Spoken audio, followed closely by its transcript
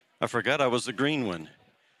I forgot I was the green one.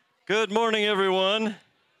 Good morning, everyone.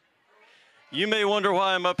 You may wonder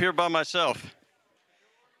why I'm up here by myself.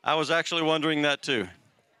 I was actually wondering that too.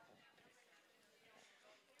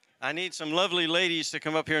 I need some lovely ladies to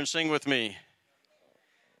come up here and sing with me.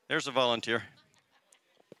 There's a volunteer.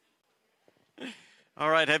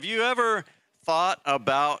 All right, have you ever thought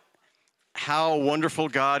about how wonderful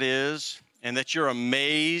God is and that you're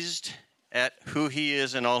amazed at who he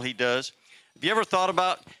is and all he does? Have you ever thought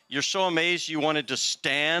about you're so amazed you wanted to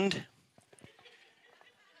stand?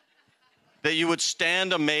 That you would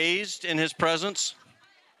stand amazed in his presence?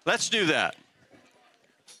 Let's do that.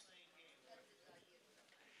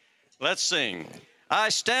 Let's sing. I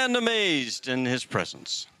stand amazed in his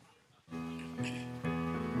presence.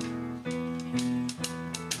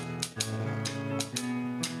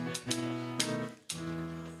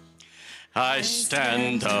 I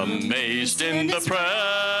stand amazed in the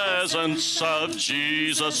presence of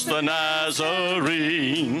Jesus the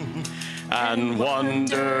Nazarene, and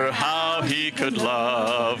wonder how he could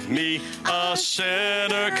love me, a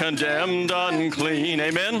sinner condemned unclean.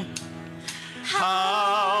 Amen?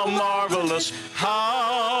 How marvelous,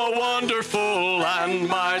 how wonderful, and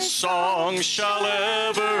my song shall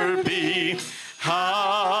ever be.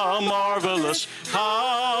 How marvelous,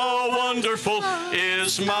 how wonderful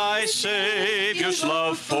is my Savior's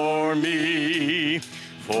love for me.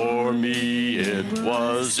 For me it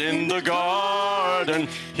was in the garden,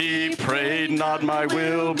 he prayed not my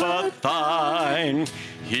will but thine.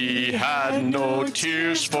 He had no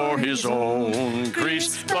tears for his own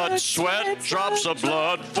griefs, but sweat drops of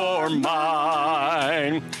blood for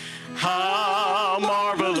mine. How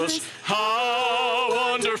marvelous, how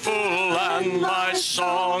wonderful, and my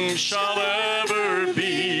song shall ever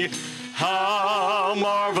be. How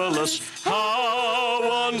marvelous, how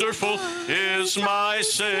wonderful is my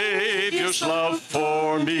Savior's love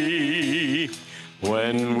for me.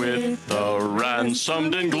 When with the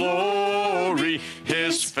ransomed in glory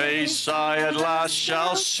his face I at last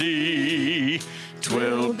shall see,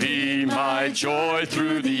 'twill be my joy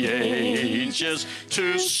through the ages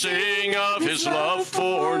to sing of his love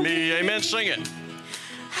for me. Amen. Sing it.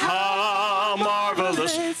 How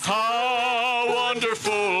marvelous, how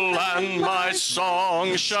wonderful, and my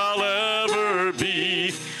song shall ever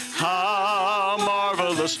be. How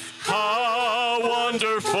marvelous, how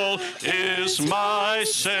wonderful is my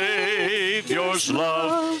Savior's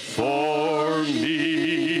love for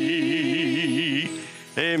me.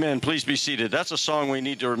 Amen. Please be seated. That's a song we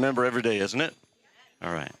need to remember every day, isn't it?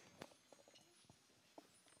 All right.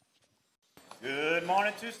 Good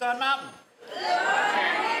morning, Tucson Mountain. Good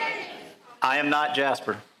morning. I am not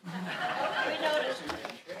Jasper.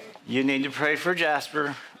 You need to pray for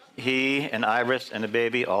Jasper. He and Iris and the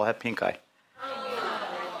baby all have pink eye.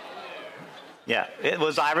 Yeah, it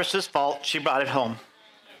was Iris's fault. She brought it home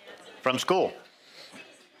from school.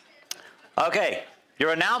 Okay,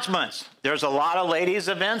 your announcements. There's a lot of ladies'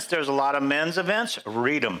 events. There's a lot of men's events.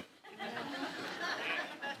 Read them.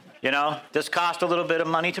 You know, this cost a little bit of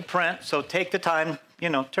money to print, so take the time,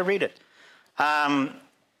 to read it.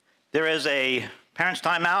 There is a Parents'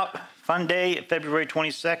 Time Out Fun Day, February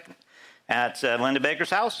 22nd at Linda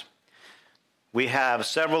Baker's house. We have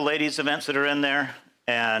several ladies' events that are in there,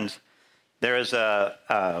 and there is a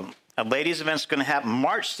ladies' event that's going to happen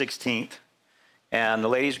March 16th, and the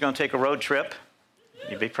ladies are going to take a road trip.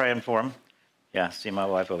 You be praying for them. Yeah, see my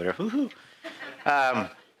wife over there. Hoo-hoo.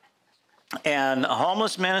 And a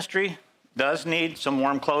homeless ministry does need some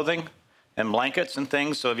warm clothing and blankets and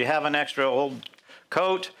things. So if you have an extra old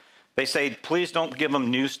coat, they say, please don't give them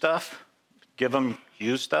new stuff. Give them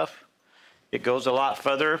used stuff. It goes a lot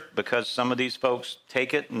further because some of these folks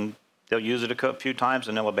take it and they'll use it a few times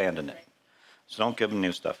and they'll abandon it. So don't give them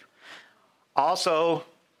new stuff. Also,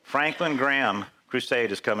 Franklin Graham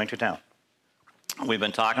Crusade is coming to town. We've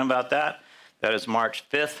been talking about that. That is March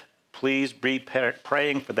 5th. Please be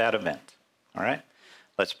praying for that event. All right?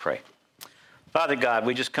 Let's pray. Father God,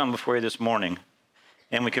 we just come before you this morning,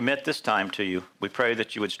 and we commit this time to you. We pray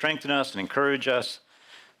that you would strengthen us and encourage us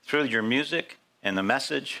through your music and the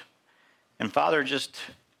message. And Father, just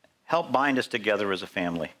help bind us together as a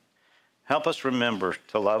family. Help us remember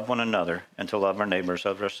to love one another and to love our neighbors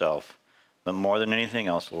as ourselves, but more than anything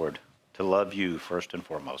else, Lord, to love you first and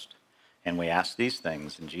foremost. And we ask these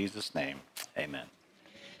things in Jesus' name. Amen.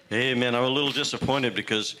 Amen. I'm a little disappointed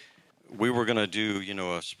because we were going to do,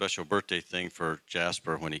 a special birthday thing for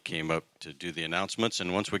Jasper when he came up to do the announcements.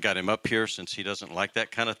 And once we got him up here, since he doesn't like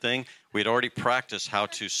that kind of thing, we'd already practiced how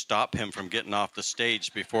to stop him from getting off the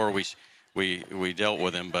stage before we dealt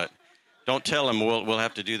with him. But don't tell him. We'll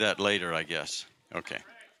have to do that later, I guess. Okay.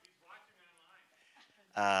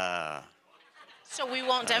 So we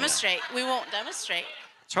won't demonstrate. We won't demonstrate.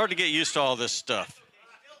 It's hard to get used to all this stuff.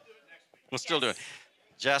 We'll still do it.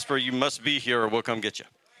 Jasper, you must be here or we'll come get you.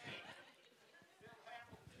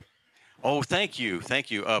 Oh, thank you.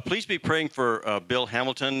 Thank you. Please be praying for Bill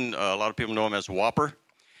Hamilton. A lot of people know him as Whopper.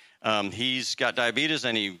 He's got diabetes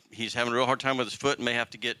and he's having a real hard time with his foot and may have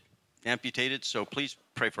to get amputated. So please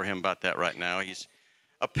pray for him about that right now. He's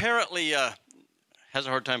apparently has a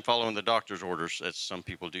hard time following the doctor's orders, as some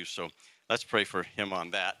people do. So let's pray for him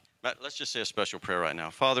on that. But let's just say a special prayer right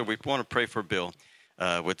now. Father, we want to pray for Bill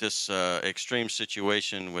with this extreme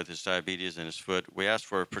situation with his diabetes and his foot. We ask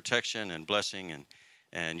for protection and blessing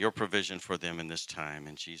and your provision for them in this time.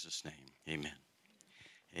 In Jesus' name, amen.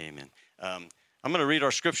 Amen. I'm going to read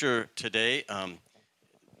our scripture today.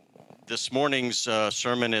 This morning's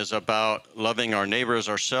sermon is about loving our neighbor as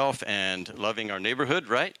ourselves and loving our neighborhood,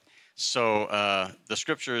 right? So the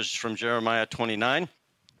scripture is from Jeremiah 29.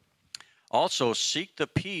 Also, seek the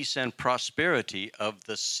peace and prosperity of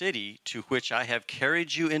the city to which I have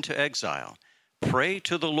carried you into exile. Pray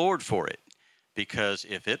to the Lord for it, because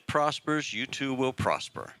if it prospers, you too will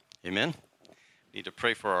prosper. Amen? We need to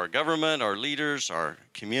pray for our government, our leaders, our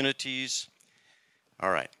communities.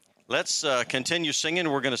 All right. Let's continue singing.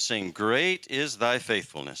 We're going to sing, Great is Thy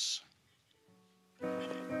Faithfulness.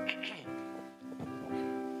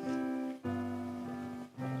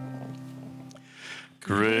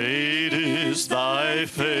 Great is thy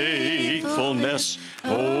faithfulness,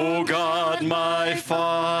 O God my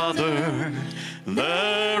Father.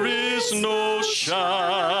 There is no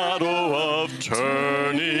shadow of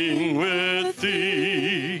turning with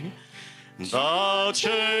thee. Thou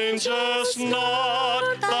changest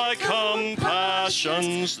not, thy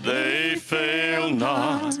compassions, they fail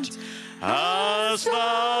not. As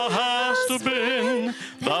thou hast been,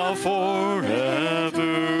 thou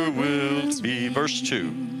forever wilt be. Verse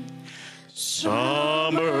 2.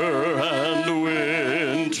 Summer and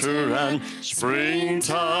winter and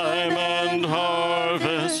springtime and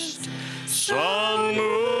harvest, sun,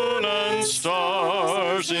 moon, and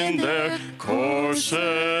stars in their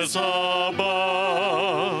courses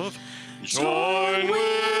above, join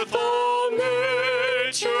with all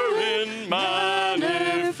nature in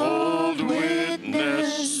manifold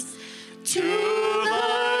witness to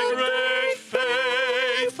thy great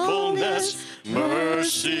faithfulness,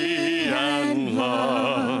 mercy, and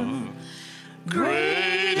love.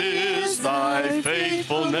 Great is thy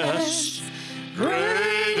faithfulness,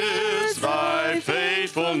 great is thy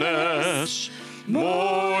faithfulness.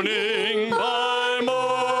 Morning by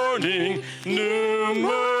morning, new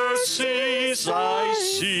mercies I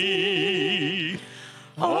see.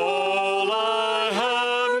 All I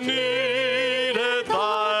have needed,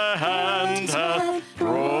 thy hand hath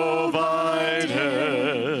provided.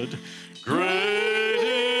 Great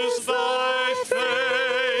is thy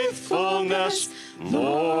faithfulness,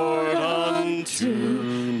 Lord, unto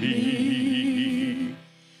me.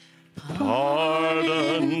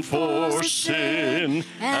 Pardon for sin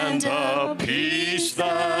and a peace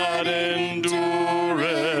that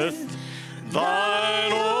endureth,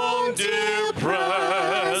 thine own dear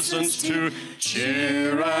presence to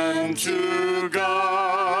cheer and to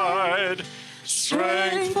guide,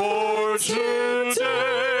 strength for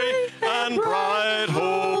today and bright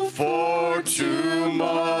hope for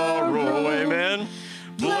tomorrow. Amen.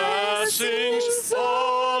 Blessings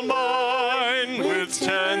all mine with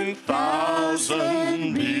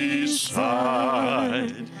 10,000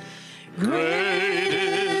 beside. Great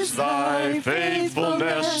is thy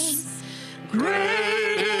faithfulness,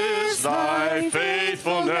 great is thy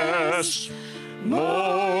faithfulness.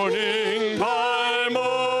 Morning by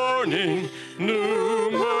morning,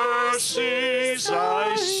 new mercies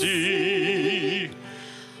I see.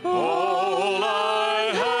 All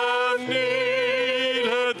I have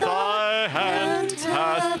needed, thy hand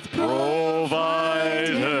hath provided.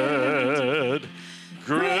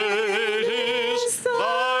 Great is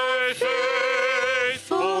thy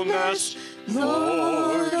faithfulness,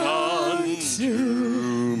 Lord,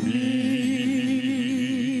 unto me.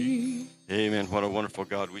 Amen. What a wonderful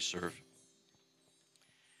God we serve.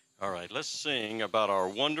 All right, let's sing about our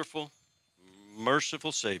wonderful,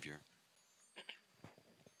 merciful Savior.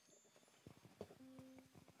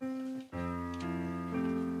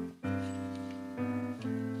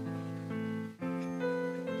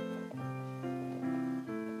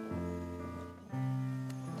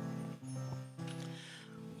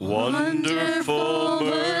 Wonderful,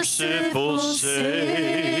 merciful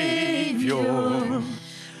Savior,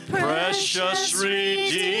 precious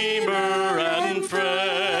Redeemer and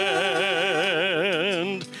friend,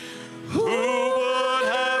 who would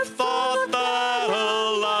have thought that a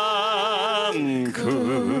one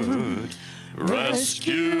could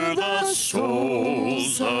rescue the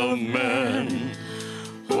souls of men.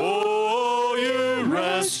 Oh, you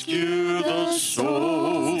rescue the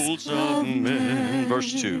souls of men.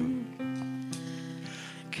 Verse 2.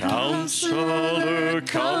 Counselor,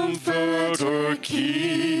 comforter,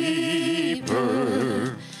 keeper,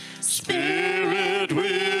 Spirit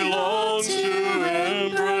we long to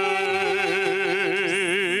embrace.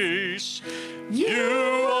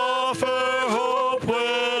 You offer hope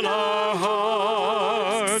when our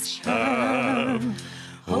hearts have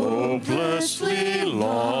hopelessly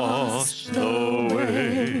lost the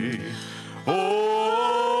way.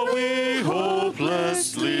 Oh, we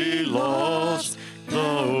hopelessly lost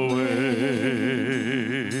the way.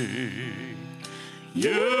 You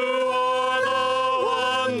are the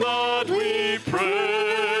one that we praise.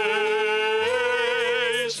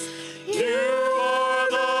 You are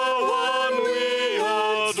the one we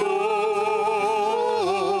adore.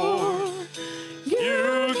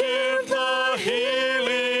 You give the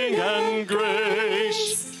healing and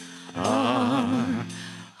grace. Our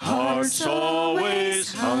hearts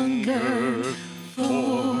always hunger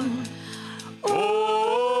for.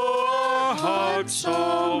 Oh, our hearts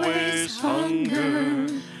always hunger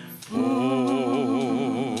for.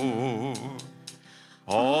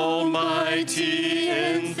 Almighty,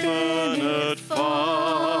 infinite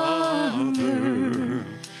Father,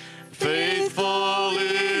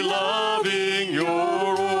 faithfully loving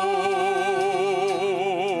your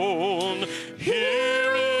own.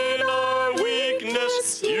 Here in our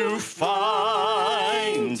weakness you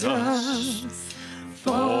find us,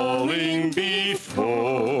 falling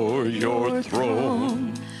before your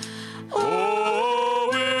throne. Oh,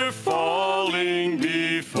 we're falling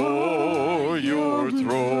before your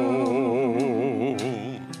throne.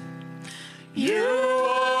 You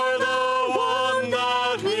are the one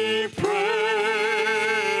that we praise.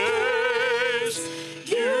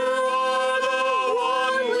 You are the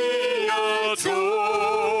one we adore.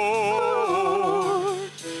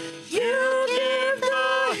 You give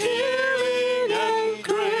the healing and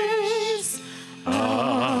grace.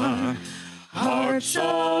 Our hearts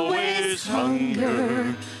always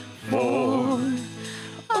hunger for.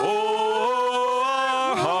 Oh,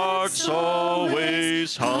 our hearts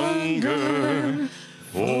always hunger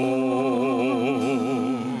for.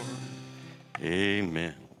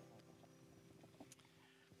 Amen.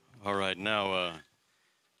 All right, now,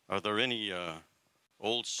 are there any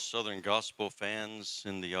old Southern gospel fans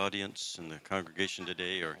in the audience, in the congregation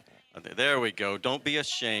today? Or there we go. Don't be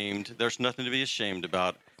ashamed. There's nothing to be ashamed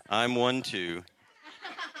about. I'm one too.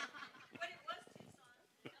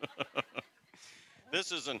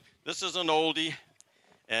 This is an oldie,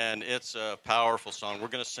 and it's a powerful song. We're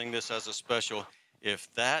going to sing this as a special. If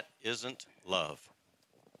That Isn't Love.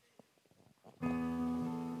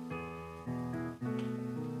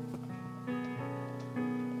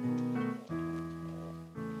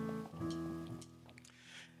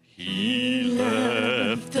 He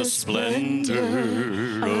left the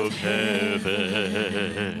splendor of heaven,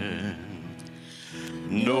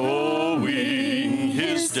 knowing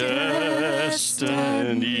his destiny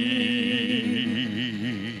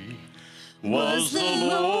was the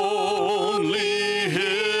lonely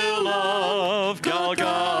hill of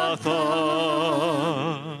Golgotha,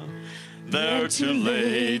 there to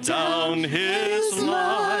lay down his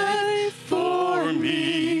life for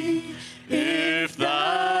me. If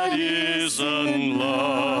that isn't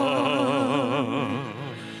love,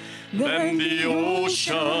 then the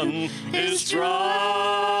ocean is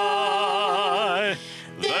dry.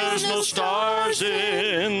 There's no stars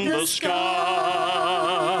in the sky,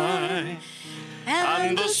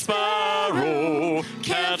 and the sparrow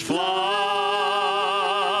can't fly.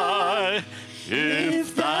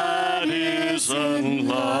 If that isn't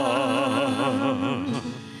love,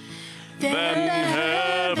 then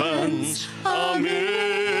heaven's a myth.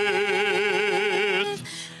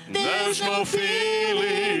 There's no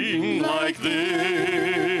feeling like this.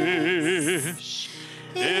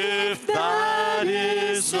 If that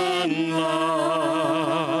isn't love,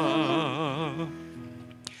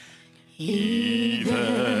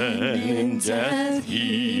 even in death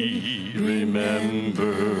he remembered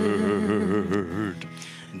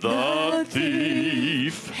the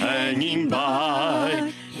thief hanging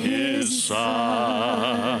by his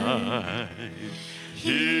side.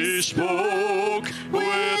 He spoke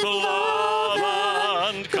with love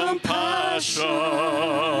and compassion.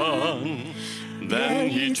 Then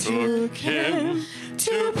he took him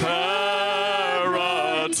to paradise.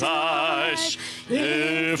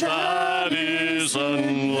 If that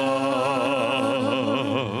isn't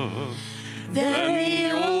love, then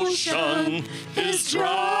the ocean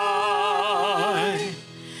dry.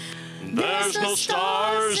 There's no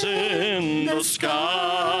stars in the sky,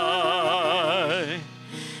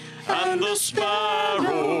 and the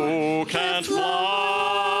sparrow can't fly.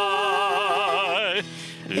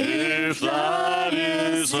 If that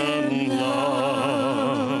isn't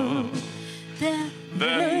love,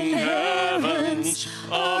 then heaven's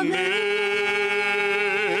a myth.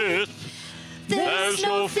 There's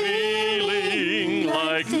no feeling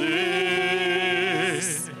like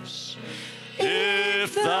this.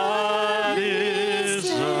 If that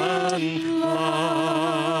isn't love.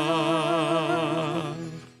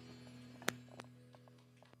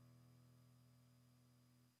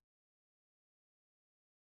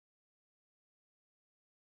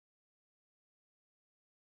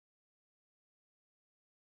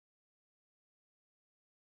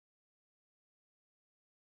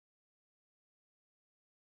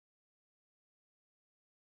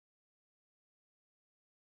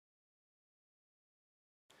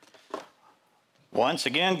 Once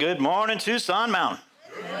again, good morning, Tucson Mountain.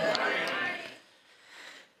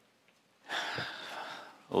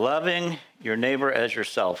 Loving your neighbor as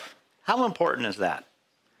yourself. How important is that?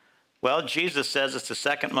 Well, Jesus says it's the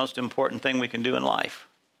second most important thing we can do in life.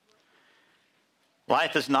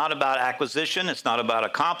 Life is not about acquisition. It's not about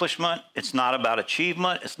accomplishment. It's not about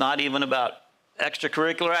achievement. It's not even about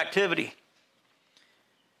extracurricular activity.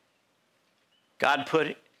 God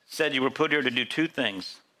said you were put here to do two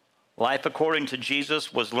things. Life according to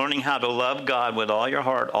Jesus was learning how to love God with all your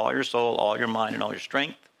heart, all your soul, all your mind, and all your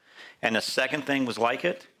strength. And the second thing was like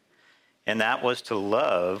it, and that was to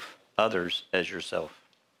love others as yourself.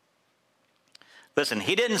 Listen,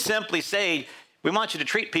 he didn't simply say, we want you to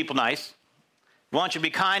treat people nice. We want you to be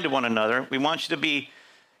kind to one another. We want you to be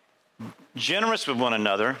generous with one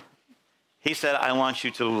another. He said, I want you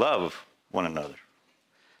to love one another.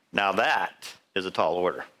 Now that is a tall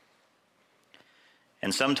order.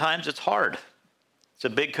 And sometimes it's hard. It's a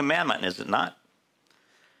big commandment, is it not?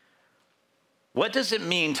 What does it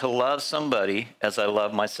mean to love somebody as I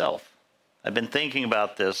love myself? I've been thinking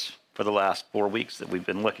about this for the last 4 weeks that we've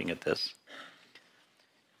been looking at this.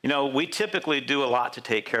 You know, we typically do a lot to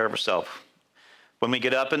take care of ourselves. When we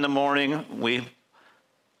get up in the morning, we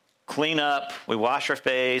clean up, we wash our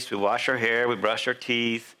face, we wash our hair, we brush our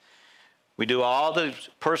teeth. We do all the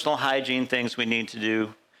personal hygiene things we need to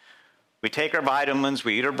do. We take our vitamins,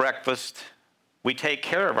 we eat our breakfast, we take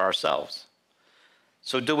care of ourselves.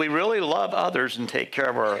 So do we really love others and take care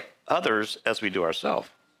of our others as we do ourselves?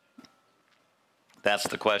 That's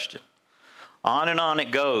the question. On and on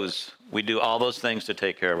it goes. We do all those things to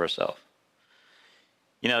take care of ourselves.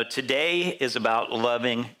 You know, today is about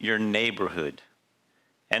loving your neighborhood.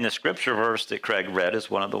 And the scripture verse that Craig read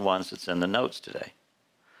is one of the ones that's in the notes today.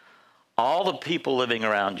 All the people living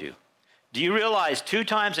around you. Do you realize 2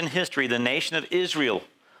 times in history the nation of Israel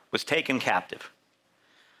was taken captive?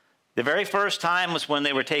 The very first time was when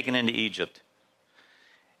they were taken into Egypt.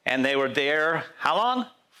 And they were there, how long?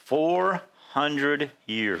 400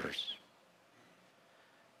 years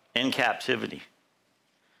in captivity.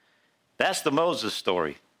 That's the Moses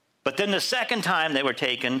story. But then the second time they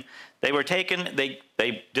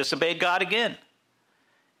disobeyed God again.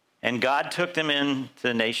 And God took them into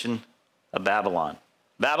the nation of Babylon.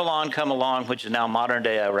 Babylon come along, which is now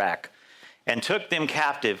modern-day Iraq, and took them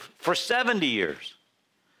captive for 70 years.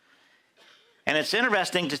 And it's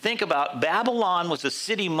interesting to think about, Babylon was a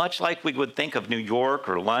city much like we would think of New York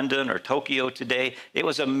or London or Tokyo today. It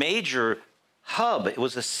was a major hub. It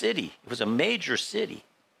was a city. It was a major city.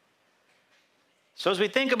 So as we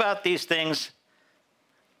think about these things,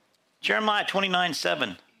 Jeremiah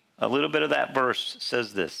 29:7, a little bit of that verse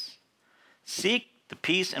says this: seek the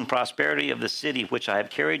peace and prosperity of the city which I have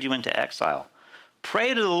carried you into exile.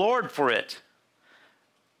 Pray to the Lord for it,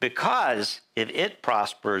 because if it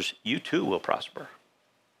prospers, you too will prosper.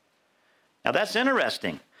 Now that's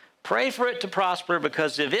interesting. Pray for it to prosper,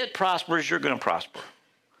 because if it prospers, you're going to prosper.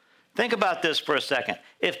 Think about this for a second.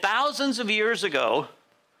 If thousands of years ago,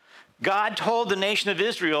 God told the nation of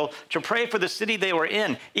Israel to pray for the city they were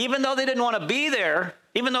in, even though they didn't want to be there,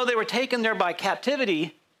 even though they were taken there by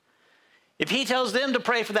captivity, if he tells them to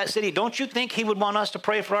pray for that city, don't you think he would want us to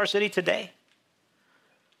pray for our city today?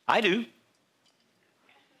 I do.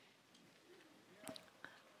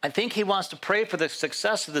 I think he wants to pray for the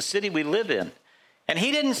success of the city we live in. And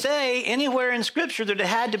he didn't say anywhere in Scripture that it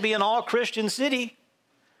had to be an all-Christian city.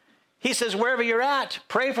 He says, wherever you're at,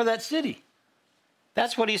 pray for that city.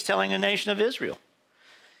 That's what he's telling the nation of Israel.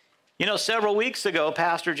 You know, several weeks ago,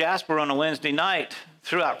 Pastor Jasper on a Wednesday night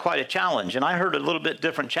threw out quite a challenge. And I heard a little bit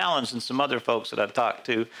different challenge than some other folks that I've talked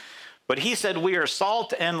to. But he said, we are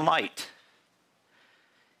salt and light.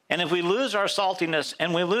 And if we lose our saltiness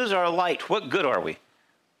and we lose our light, what good are we?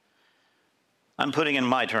 I'm putting in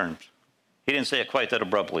my terms. He didn't say it quite that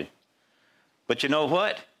abruptly. But you know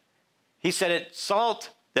what? He said it, salt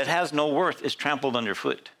that has no worth is trampled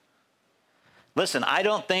underfoot. Listen, I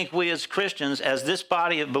don't think we as Christians, as this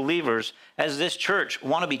body of believers, as this church,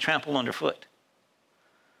 want to be trampled underfoot.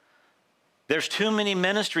 There's too many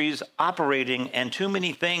ministries operating and too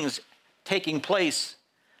many things taking place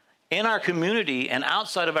in our community and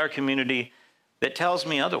outside of our community that tells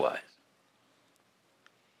me otherwise.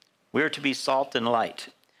 We're to be salt and light.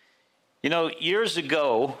 You know, years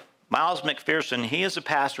ago, Miles McPherson, he is a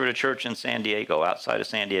pastor at a church in San Diego, outside of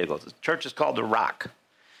San Diego. The church is called The Rock.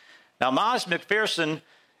 Now, Miles McPherson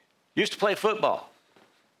used to play football,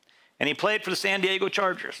 and he played for the San Diego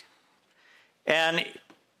Chargers. And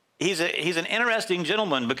he's an interesting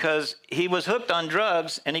gentleman because he was hooked on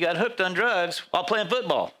drugs, and he got hooked on drugs while playing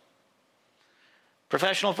football,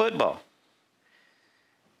 professional football.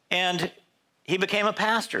 And he became a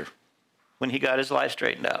pastor when he got his life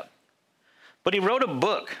straightened out. But he wrote a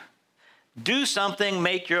book, Do Something,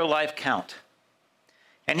 Make Your Life Count.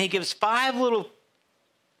 And he gives 5 little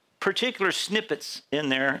particular snippets in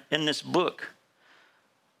there in this book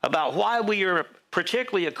about why we are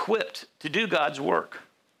particularly equipped to do God's work.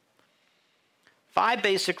 5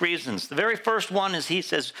 basic reasons. The very first one is he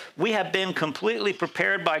says, we have been completely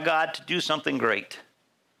prepared by God to do something great.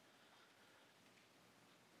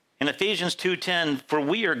 In Ephesians 2:10, for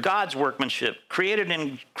we are God's workmanship, created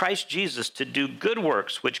in Christ Jesus to do good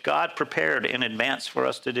works, which God prepared in advance for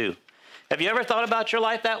us to do. Have you ever thought about your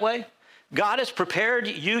life that way? God has prepared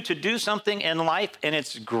you to do something in life, and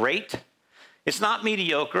it's great. It's not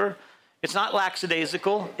mediocre. It's not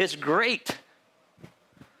lackadaisical. It's great.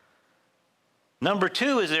 Number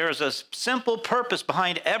 2 is there is a simple purpose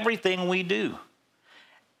behind everything we do,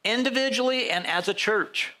 individually and as a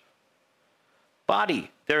church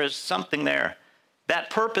body. There is something there. That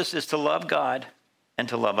purpose is to love God and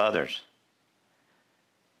to love others.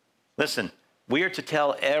 Listen, we are to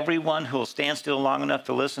tell everyone who will stand still long enough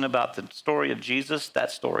to listen about the story of Jesus,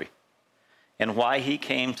 that story, and why he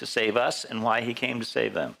came to save us and why he came to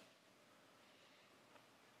save them.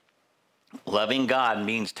 Loving God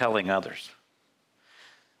means telling others.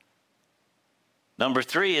 Number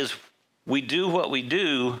 3 is we do what we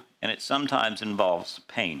do, and it sometimes involves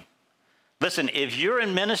pain. Listen, if you're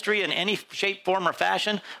in ministry in any shape, form, or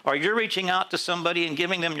fashion, or you're reaching out to somebody and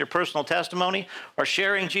giving them your personal testimony or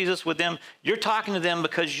sharing Jesus with them, you're talking to them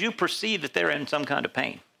because you perceive that they're in some kind of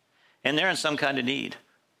pain and they're in some kind of need.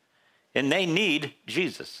 And they need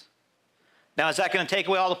Jesus. Now, is that going to take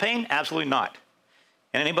away all the pain? Absolutely not.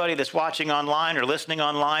 And anybody that's watching online or listening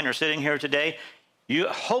online or sitting here today,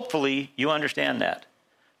 hopefully you understand that.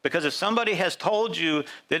 Because if somebody has told you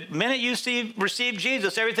that the minute you receive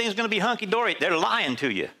Jesus, everything's going to be hunky-dory, they're lying to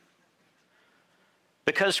you.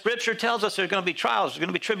 Because Scripture tells us there's going to be trials, there's going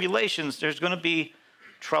to be tribulations, there's going to be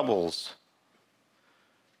troubles.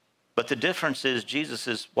 But the difference is Jesus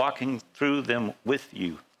is walking through them with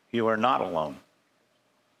you. You are not alone.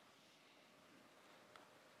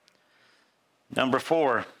 Number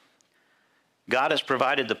 4, God has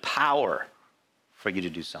provided the power for you to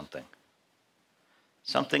do something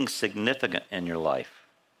significant in your life.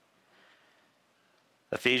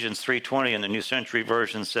 Ephesians 3:20 in the New Century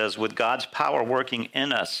Version says, with God's power working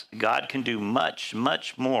in us, God can do much,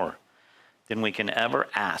 much more than we can ever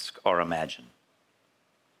ask or imagine.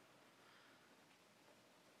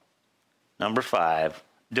 Number 5,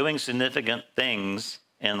 doing significant things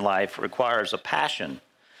in life requires a passion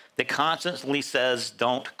that constantly says,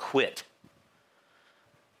 don't quit.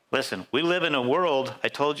 Listen, we live in a world, I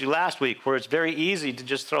told you last week, where it's very easy to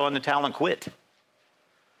just throw in the towel and quit.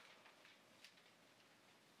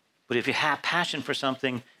 But if you have passion for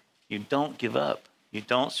something, you don't give up, you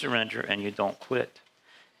don't surrender, and you don't quit.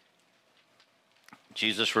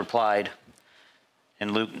 Jesus replied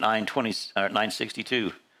in Luke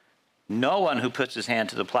 9:62, no one who puts his hand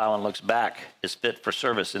to the plow and looks back is fit for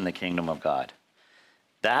service in the kingdom of God.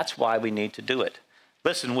 That's why we need to do it.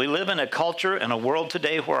 Listen, we live in a culture and a world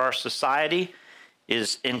today where our society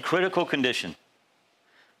is in critical condition.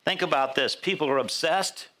 Think about this. People are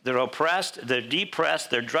obsessed, they're oppressed, they're depressed,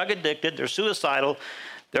 they're drug addicted, they're suicidal,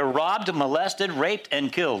 they're robbed, molested, raped,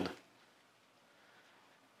 and killed.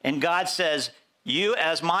 And God says, you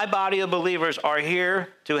as my body of believers are here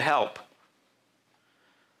to help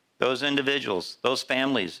those individuals, those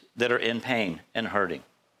families that are in pain and hurting.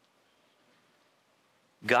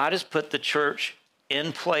 God has put the church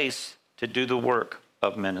in place to do the work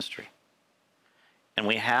of ministry. And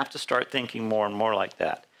we have to start thinking more and more like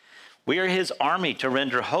that. We are his army to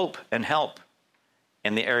render hope and help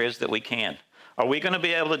in the areas that we can. Are we going to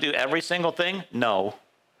be able to do every single thing? No.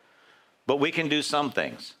 But we can do some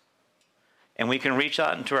things. And we can reach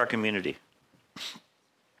out into our community.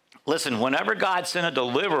 Listen, whenever God sent a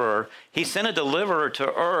deliverer, he sent a deliverer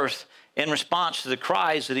to earth in response to the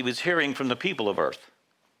cries that he was hearing from the people of earth.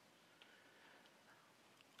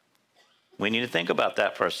 We need to think about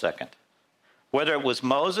that for a second. Whether it was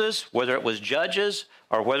Moses, whether it was judges,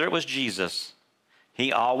 or whether it was Jesus,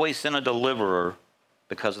 he always sent a deliverer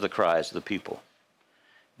because of the cries of the people.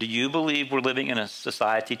 Do you believe we're living in a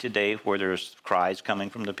society today where there's cries coming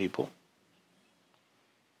from the people?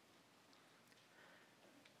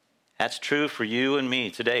 That's true for you and me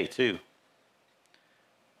today, too.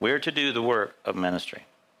 We're to do the work of ministry.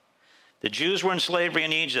 The Jews were in slavery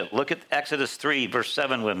in Egypt. Look at Exodus 3, verse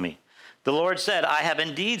 7 with me. The Lord said, I have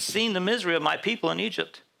indeed seen the misery of my people in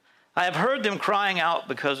Egypt. I have heard them crying out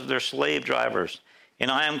because of their slave drivers, and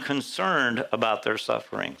I am concerned about their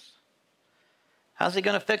sufferings. How's he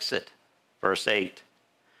going to fix it? Verse 8.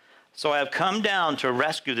 So I have come down to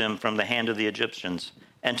rescue them from the hand of the Egyptians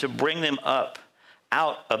and to bring them up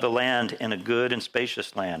out of the land in a good and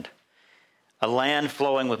spacious land, a land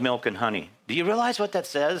flowing with milk and honey. Do you realize what that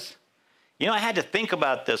says? You know, I had to think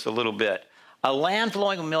about this a little bit. A land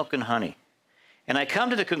flowing with milk and honey. And I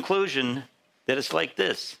come to the conclusion that it's like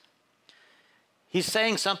this. He's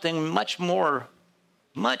saying something much more,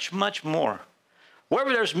 much more.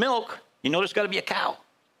 Wherever there's milk, you know there's got to be a cow.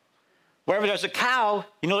 Wherever there's a cow,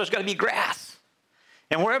 you know there's got to be grass.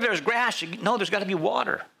 And wherever there's grass, you know there's got to be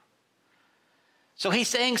water. So he's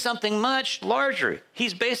saying something much larger.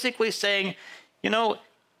 He's basically saying, you know,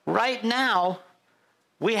 right now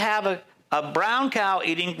we have a brown cow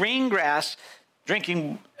eating green grass,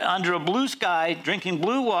 drinking under a blue sky, drinking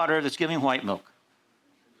blue water that's giving white milk.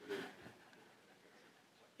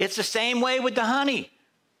 It's the same way with the honey.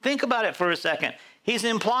 Think about it for a second. He's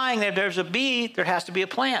implying that if there's a bee, there has to be a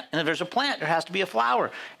plant. And if there's a plant, there has to be a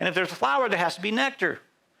flower. And if there's a flower, there has to be nectar.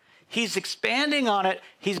 He's expanding on it.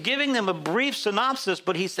 He's giving them a brief synopsis,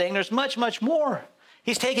 but he's saying there's much more.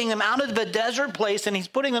 He's taking them out of the desert place and he's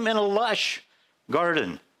putting them in a lush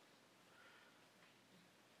garden.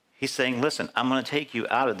 He's saying, listen, I'm going to take you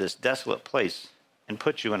out of this desolate place and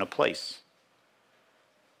put you in a place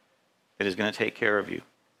that is going to take care of you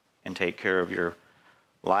and take care of your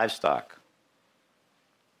livestock.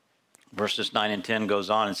 Verses 9 and 10 goes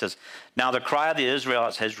on and says, now the cry of the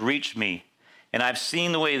Israelites has reached me, and I've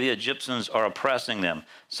seen the way the Egyptians are oppressing them.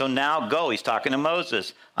 So now go, he's talking to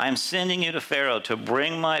Moses. I am sending you to Pharaoh to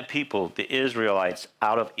bring my people, the Israelites,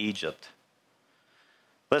 out of Egypt.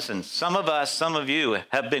 Listen, some of us, some of you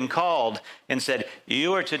have been called and said,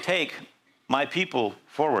 you are to take my people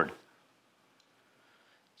forward.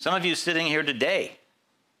 Some of you sitting here today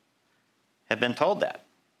have been told that.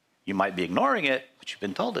 You might be ignoring it, but you've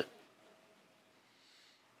been told it.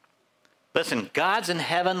 Listen, God's in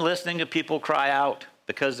heaven listening to people cry out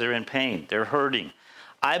because they're in pain. They're hurting.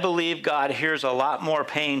 I believe God hears a lot more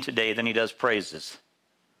pain today than he does praises.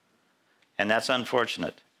 And that's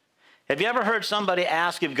unfortunate. Have you ever heard somebody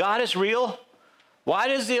ask, if God is real, why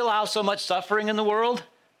does he allow so much suffering in the world?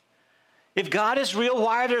 If God is real,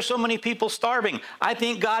 why are there so many people starving? I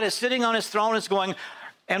think God is sitting on his throne and is going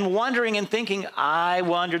and wondering and thinking, I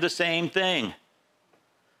wonder the same thing.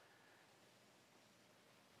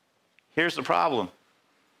 Here's the problem.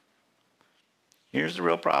 Here's the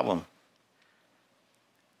real problem.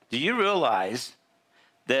 Do you realize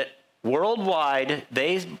that worldwide,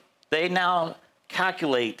 they now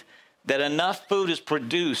calculate that enough food is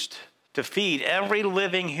produced to feed every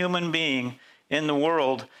living human being in the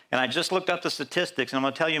world? And I just looked up the statistics, and I'm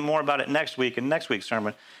going to tell you more about it next week in next week's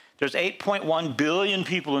sermon. There's 8.1 billion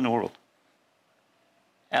people in the world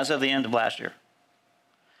as of the end of last year.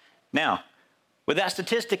 Now, with that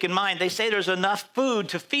statistic in mind, they say there's enough food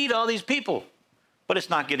to feed all these people, but it's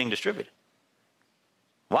not getting distributed.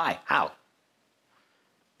 Why? How?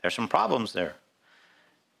 There's some problems there.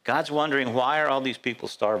 God's wondering, why are all these people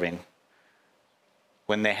starving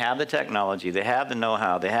when they have the technology, they have the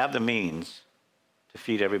know-how, they have the means to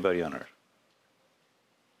feed everybody on earth?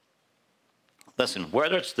 Listen,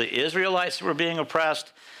 whether it's the Israelites who were being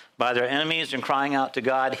oppressed by their enemies and crying out to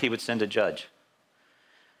God, he would send a judge.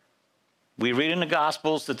 We read in the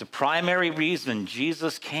Gospels that the primary reason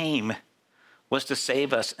Jesus came was to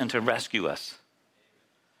save us and to rescue us.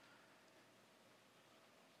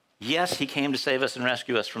 Yes, he came to save us and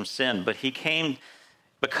rescue us from sin, but he came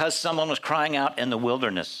because someone was crying out in the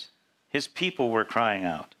wilderness. His people were crying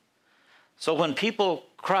out. So when people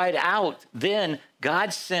cried out, then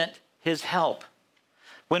God sent his help.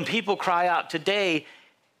 When people cry out today,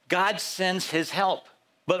 God sends his help.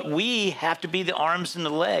 But we have to be the arms and the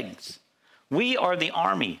legs. We are the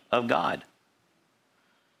army of God.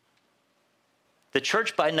 The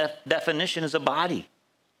church, by definition, is a body.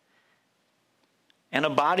 And a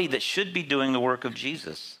body that should be doing the work of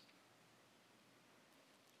Jesus.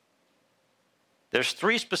 There's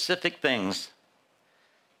 3 specific things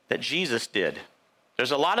that Jesus did.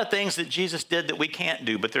 There's a lot of things that Jesus did that we can't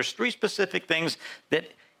do, but there's 3 specific things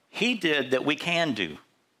that he did that we can do.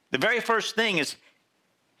 The very first thing is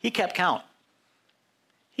he kept count.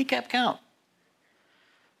 He kept count.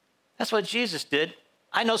 That's what Jesus did.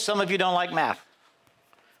 I know some of you don't like math,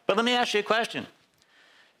 but let me ask you a question.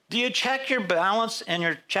 Do you check your balance in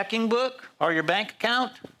your checking book or your bank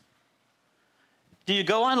account? Do you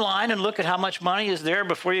go online and look at how much money is there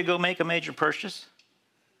before you go make a major purchase?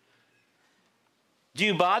 Do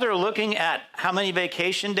you bother looking at how many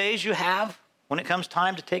vacation days you have when it comes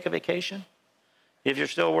time to take a vacation, if you're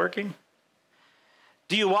still working?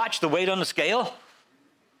 Do you watch the weight on the scale?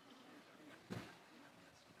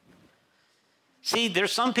 See,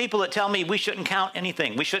 there's some people that tell me we shouldn't count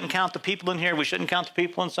anything. We shouldn't count the people in here. We shouldn't count the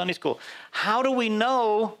people in Sunday school. How do we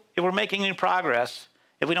know if we're making any progress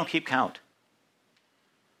if we don't keep count?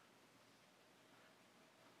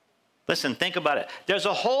 Listen, think about it. There's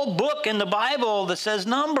a whole book in the Bible that says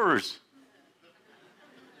numbers.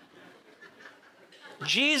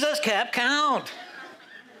 Jesus kept count.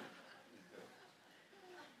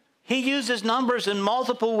 He uses numbers in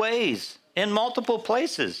multiple ways, in multiple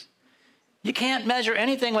places. You can't measure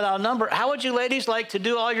anything without a number. How would you ladies like to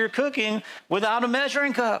do all your cooking without a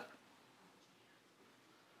measuring cup?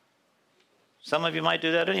 Some of you might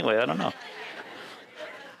do that anyway, I don't know.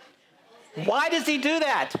 Why does he do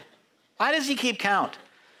that? Why does he keep count?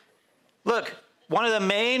 Look, one of the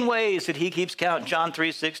main ways that he keeps count, John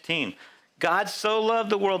 3:16. God so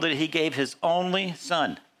loved the world that he gave his only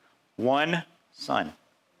son, one son.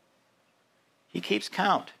 He keeps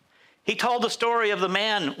count. He told the story of the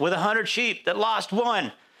man with 100 sheep that lost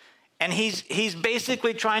one. And he's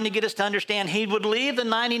basically trying to get us to understand he would leave the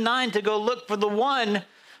 99 to go look for the one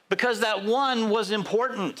because that one was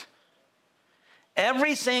important.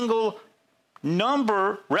 Every single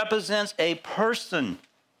number represents a person.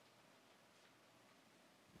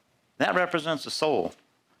 That represents a soul.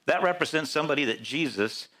 That represents somebody that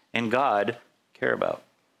Jesus and God care about.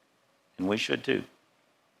 And we should too.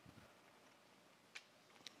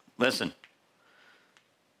 Listen.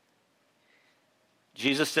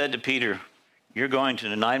 Jesus said to Peter, "You're going to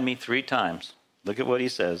deny me 3 times. Look at what he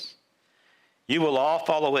says. "You will all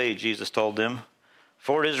fall away," Jesus told them.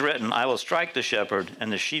 "For it is written, I will strike the shepherd,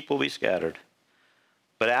 and the sheep will be scattered.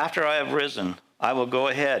 But after I have risen, I will go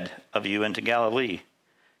ahead of you into Galilee."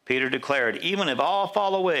 Peter declared, "Even if all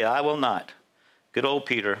fall away, I will not." Good old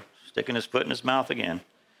Peter, sticking his foot in his mouth again.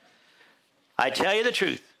 "I tell you the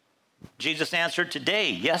truth," Jesus answered, "today,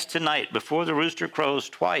 yes, tonight, before the rooster crows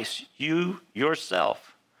twice, you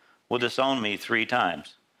yourself will disown me 3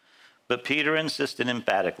 times. But Peter insisted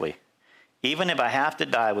emphatically, "Even if I have to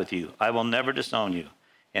die with you, I will never disown you."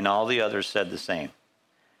 And all the others said the same.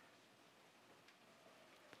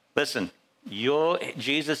 Listen,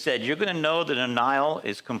 Jesus said, you're going to know that denial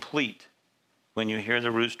is complete when you hear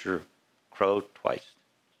the rooster crow twice.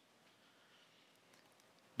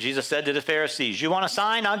 Jesus said to the Pharisees, "You want a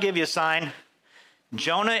sign? I'll give you a sign.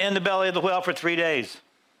 Jonah in the belly of the whale for 3 days."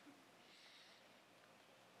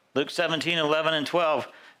 Luke 17:11 and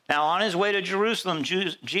 12. Now on his way to Jerusalem,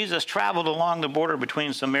 Jesus traveled along the border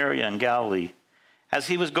between Samaria and Galilee. As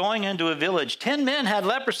he was going into a village, 10 men had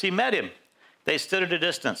leprosy met him. They stood at a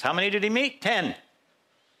distance. How many did he meet? 10.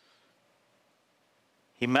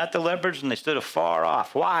 He met the lepers and they stood afar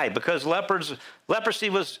off. Why? Because leprosy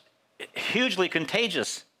was hugely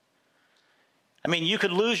contagious. I mean, you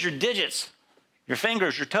could lose your digits, your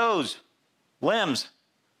fingers, your toes, limbs,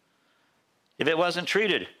 if it wasn't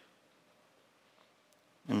treated.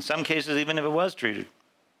 In some cases, even if it was treated.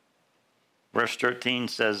 Verse 13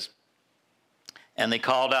 says, "And they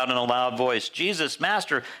called out in a loud voice, 'Jesus,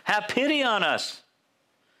 Master, have pity on us.'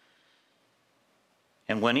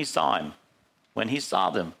 And when he saw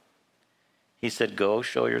them, he said, 'Go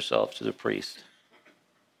show yourself to the priest.'"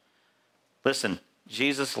 Listen,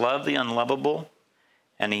 Jesus loved the unlovable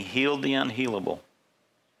and he healed the unhealable.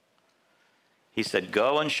 He said,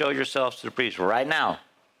 "Go and show yourselves to the priest right now.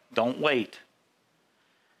 Don't wait."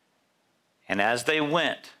 And as they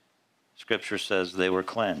went, Scripture says they were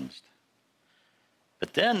cleansed.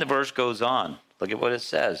 But then the verse goes on. Look at what it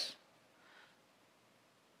says.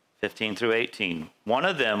 15 through 18. One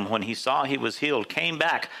of them, when he saw he was healed, came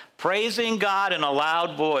back, praising God in a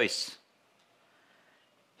loud voice.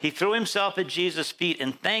 He threw himself at Jesus' feet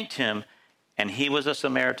and thanked him, And he was a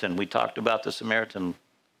Samaritan. We talked about the Samaritan.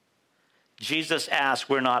 Jesus asked,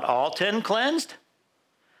 were not all 10 cleansed?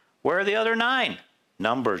 Where are the other 9?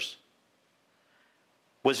 Numbers.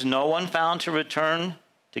 Was no one found to return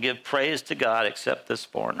to give praise to God except this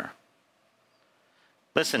foreigner?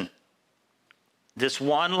 Listen, this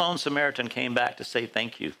one lone Samaritan came back to say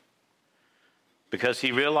thank you because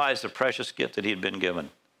he realized the precious gift that he had been given.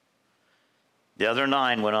 The other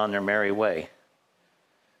 9 went on their merry way.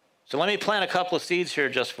 So let me plant a couple of seeds here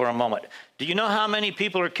just for a moment. Do you know how many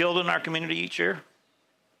people are killed in our community each year?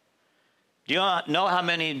 Do you know how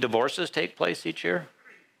many divorces take place each year?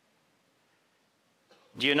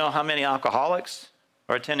 Do you know how many alcoholics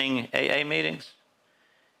are attending AA meetings?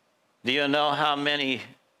 Do you know how many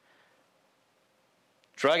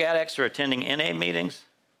drug addicts are attending NA meetings?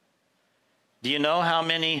 Do you know how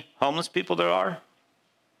many homeless people there are?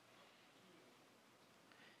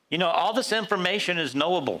 You know, all this information is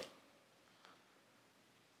knowable.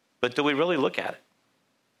 But do we really look at it?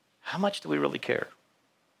 How much do we really care?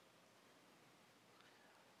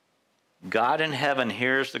 God in heaven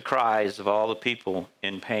hears the cries of all the people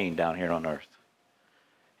in pain down here on earth.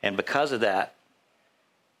 And because of that,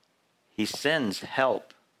 he sends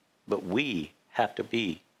help, but we have to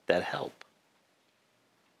be that help.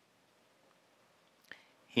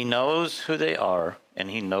 He knows who they are,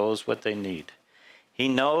 and he knows what they need. He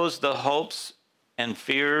knows the hopes and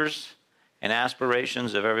fears and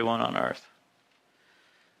aspirations of everyone on earth.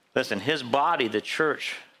 Listen, his body, the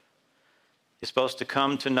church, is supposed to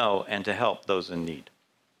come to know and to help those in need.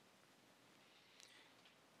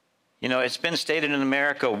 You know, it's been stated in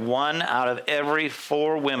America, 1 out of every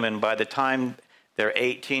 4 women by the time they're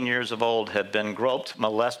 18 years of old have been groped,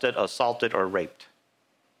 molested, assaulted, or raped.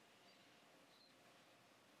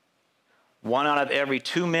 1 out of every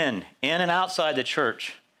 2 men in and outside the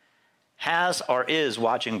church has or is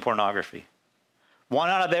watching pornography. 1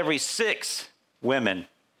 out of every 6 women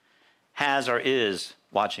has or is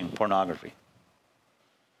watching pornography.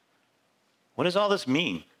 What does all this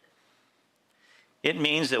mean? It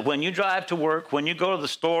means that when you drive to work, when you go to the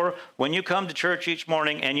store, when you come to church each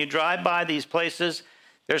morning and you drive by these places,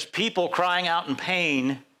 there's people crying out in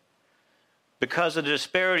pain because of the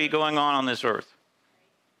disparity going on this earth.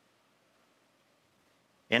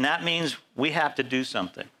 And that means we have to do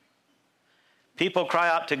something. People cry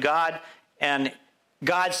out to God, and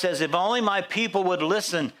God says, if only my people would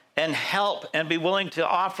listen and help and be willing to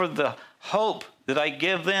offer the hope that I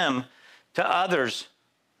give them to others.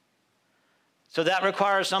 So that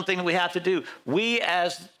requires something that we have to do. We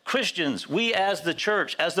as Christians, we as the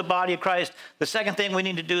church, as the body of Christ, the second thing we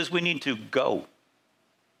need to do is we need to go.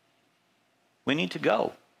 We need to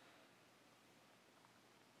go.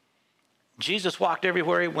 Jesus walked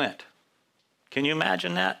everywhere he went. Can you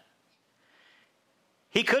imagine that?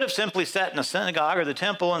 He could have simply sat in a synagogue or the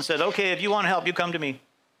temple and said, okay, if you want help, you come to me.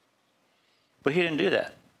 But he didn't do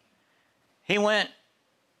that. He went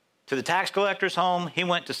to the tax collector's home. He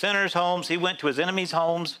went to sinners' homes. He went to his enemies'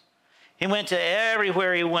 homes. He went to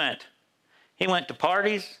everywhere he went. He went to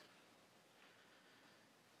parties.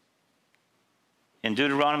 In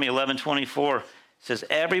Deuteronomy 11:24, it says,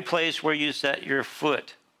 every place where you set your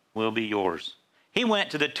foot will be yours. He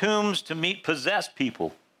went to the tombs to meet possessed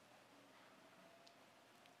people.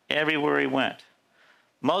 Everywhere he went.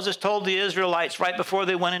 Moses told the Israelites right before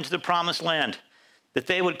they went into the promised land that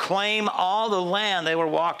they would claim all the land they were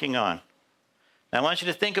walking on. Now I want you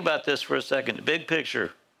to think about this for a second, the big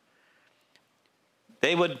picture.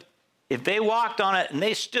 They would, if they walked on it and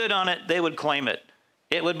they stood on it, they would claim it.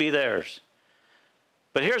 It would be theirs.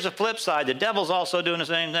 But here's the flip side. The devil's also doing the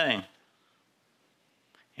same thing.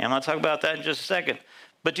 And I'm going to talk about that in just a second.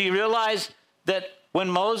 But do you realize that when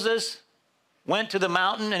Moses went to the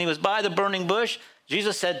mountain and he was by the burning bush,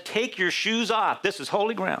 Jesus said, take your shoes off. This is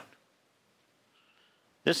holy ground.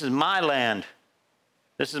 This is my land.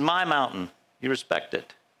 This is my mountain. You respect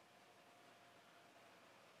it.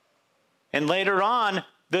 And later on,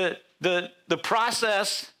 the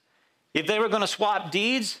process, if they were going to swap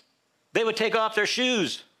deeds, they would take off their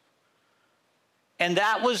shoes. And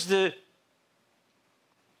that was the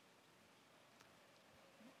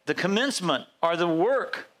commencement or the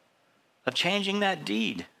work of changing that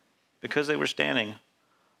deed because they were standing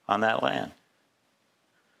on that land.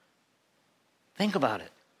 Think about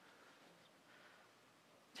it.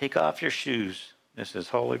 Take off your shoes. This is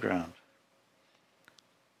holy ground.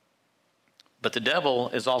 But the devil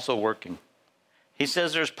is also working. He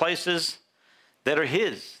says there's places that are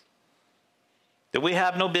his that we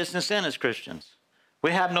have no business in as Christians.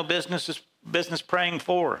 We have no business praying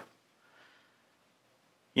for.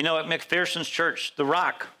 You know, at McPherson's church, The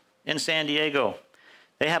Rock in San Diego,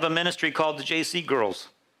 They have a ministry called the JC Girls.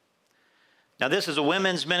 Now, this is a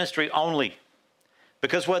women's ministry only,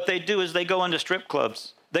 because what they do is they go into strip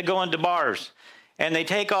clubs, they go into bars, and they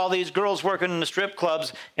take all these girls working in the strip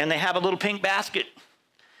clubs, and they have a little pink basket.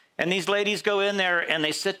 And these ladies go in there, and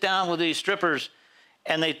they sit down with these strippers,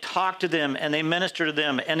 and they talk to them, and they minister to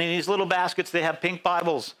them. And in these little baskets, they have pink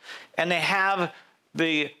Bibles, and they have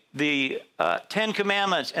the 10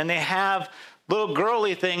 Commandments, and they have little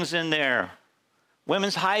girly things in there,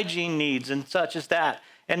 women's hygiene needs and such as that.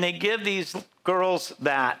 And they give these girls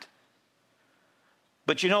that.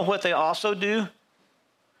 But you know what they also do?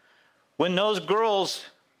 When those girls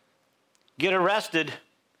get arrested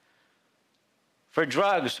for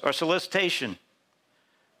drugs or solicitation,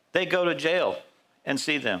 they go to jail and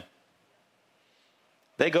see them.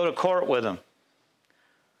 They go to court with them.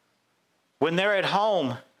 When they're at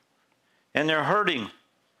home and they're hurting,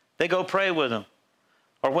 they go pray with them.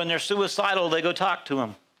 Or when they're suicidal, they go talk to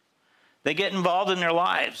them. They get involved in their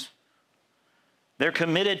lives. They're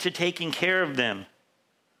committed to taking care of them.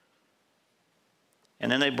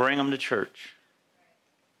 And then they bring them to church.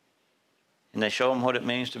 And they show them what it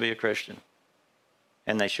means to be a Christian.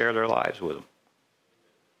 And they share their lives with them.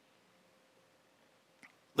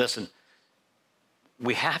 Listen,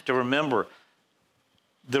 we have to remember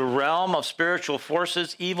the realm of spiritual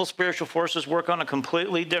forces, evil spiritual forces, work on a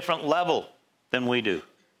completely different level than we do.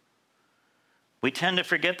 We tend to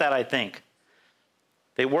forget that, I think.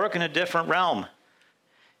 They work in a different realm.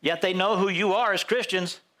 Yet they know who you are as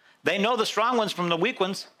Christians. They know the strong ones from the weak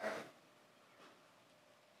ones.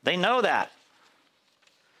 They know that.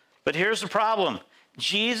 But here's the problem.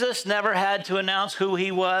 Jesus never had to announce who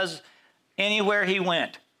he was anywhere he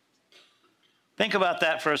went. Think about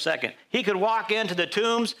that for a second. He could walk into the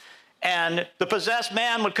tombs and the possessed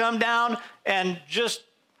man would come down and just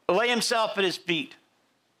lay himself at his feet.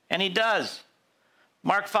 And he does.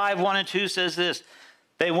 Mark 5, 1 and 2 says this.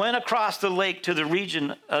 They went across the lake to the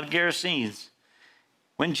region of Gerasenes.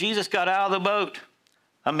 When Jesus got out of the boat,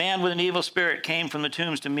 a man with an evil spirit came from the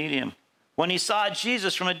tombs to meet him. When he saw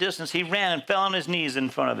Jesus from a distance, he ran and fell on his knees in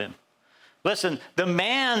front of him. Listen, the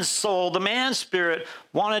man's soul, the man's spirit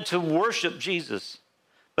wanted to worship Jesus.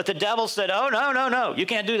 But the devil said, oh, no, you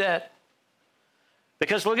can't do that.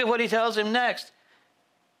 Because look at what he tells him next.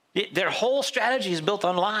 Their whole strategy is built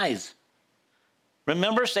on lies.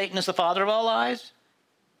 Remember, Satan is the father of all lies?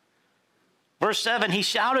 Verse 7, he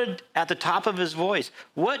shouted at the top of his voice,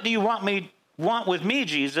 what do you want with me,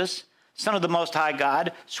 Jesus, Son of the Most High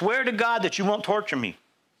God? Swear to God that you won't torture me.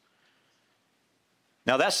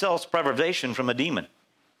 Now that's self-preservation from a demon.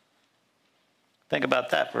 Think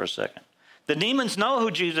about that for a second. The demons know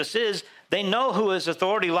who Jesus is. They know who his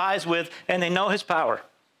authority lies with, and they know his power.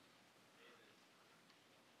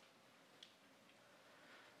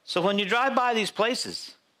 So when you drive by these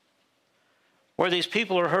places where these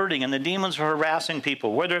people are hurting and the demons are harassing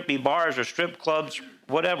people, whether it be bars or strip clubs,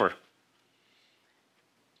 whatever,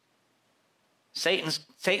 Satan's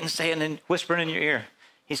saying and whispering in your ear,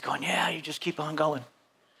 he's going, yeah, you just keep on going.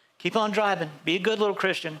 Keep on driving. Be a good little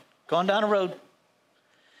Christian. Going down the road.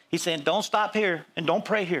 He's saying, don't stop here and don't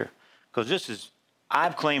pray here. Because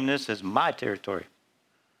I've claimed this as my territory.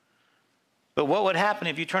 But what would happen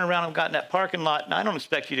if you turn around and got in that parking lot? And I don't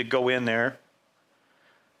expect you to go in there.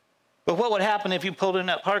 But what would happen if you pulled in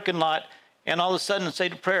that parking lot and all of a sudden say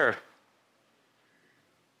a prayer?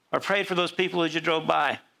 Or prayed for those people as you drove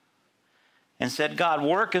by. And said, God,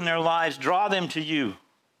 work in their lives, draw them to you.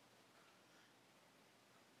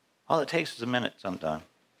 All it takes is a minute sometime.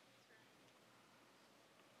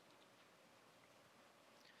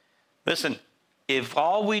 Listen, if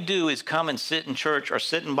all we do is come and sit in church or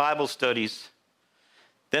sit in Bible studies,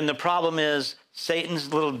 then the problem is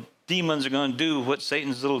Satan's little demons are going to do what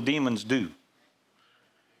Satan's little demons do.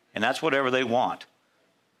 And that's whatever they want.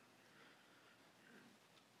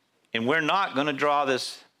 And we're not going to draw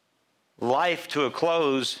this life to a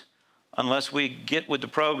close unless we get with the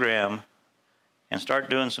program and start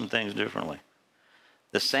doing some things differently.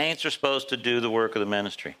 The saints are supposed to do the work of the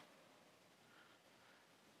ministry.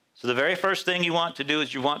 So the very first thing you want to do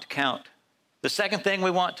is you want to count. The second thing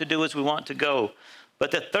we want to do is we want to go.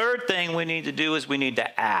 But the third thing we need to do is we need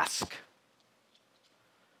to ask.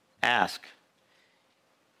 Ask.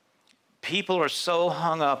 People are so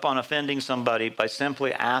hung up on offending somebody by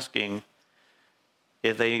simply asking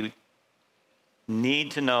if they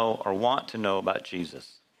need to know or want to know about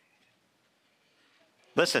Jesus.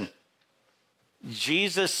 Listen,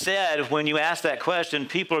 Jesus said when you ask that question,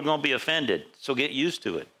 people are going to be offended, so get used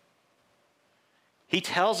to it. He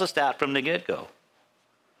tells us that from the get-go.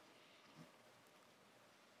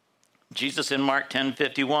 Jesus in Mark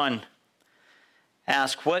 10:51,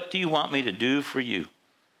 ask, what do you want me to do for you?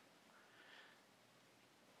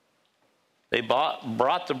 They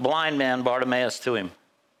brought the blind man Bartimaeus to him.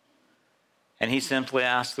 And he simply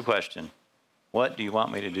asked the question, what do you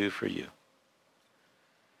want me to do for you?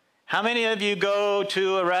 How many of you go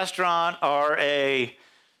to a restaurant or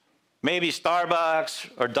maybe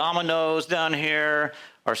Starbucks or Domino's down here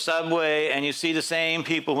or Subway, and you see the same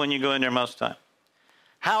people when you go in there most of the time?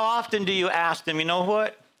 How often do you ask them, you know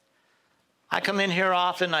what? I come in here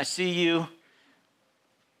often, I see you.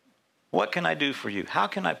 What can I do for you? How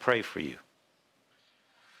can I pray for you?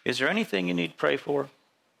 Is there anything you need prayer for?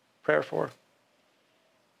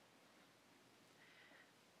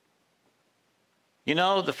 You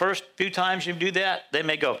know, the first few times you do that, they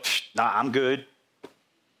may go, nah, I'm good.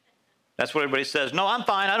 That's what everybody says. No, I'm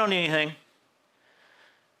fine. I don't need anything.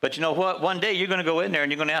 But you know what? One day you're going to go in there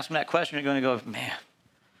and you're going to ask them that question. You're going to go, man,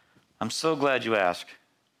 I'm so glad you asked,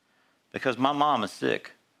 because my mom is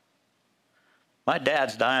sick. My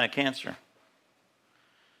dad's dying of cancer.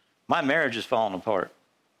 My marriage is falling apart.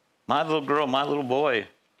 My little girl, my little boy,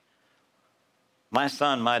 my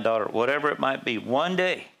son, my daughter, whatever it might be, one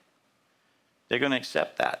day they're going to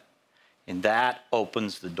accept that. And that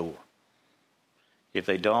opens the door. If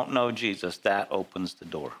they don't know Jesus, that opens the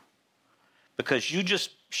door. Because you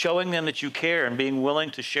just showing them that you care and being willing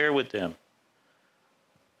to share with them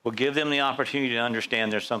will give them the opportunity to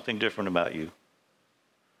understand there's something different about you.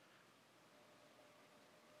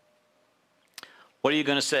 What are you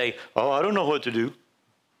going to say? Oh, I don't know what to do.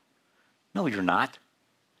 No, you're not.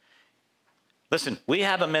 Listen, we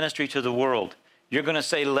have a ministry to the world. You're going to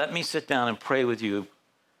say, let me sit down and pray with you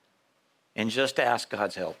and just ask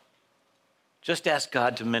God's help. Just ask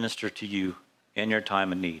God to minister to you in your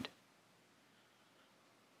time of need.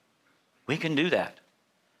 We can do that.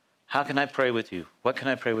 How can I pray with you? What can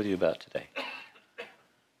I pray with you about today?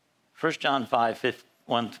 1 John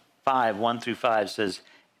 1 through 5 says,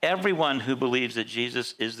 everyone who believes that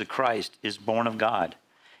Jesus is the Christ is born of God,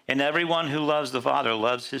 and everyone who loves the Father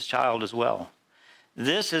loves his child as well.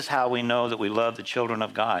 This is how we know that we love the children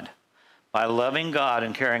of God, by loving God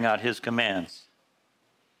and carrying out his commands.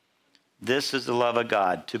 This is the love of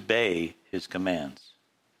God, to obey his commands.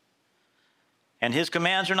 And his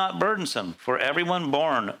commands are not burdensome, for everyone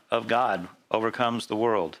born of God overcomes the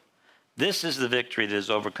world. This is the victory that has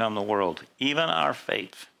overcome the world, even our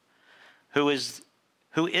faith. Who is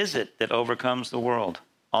it that overcomes the world?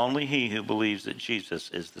 Only he who believes that Jesus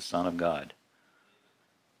is the Son of God.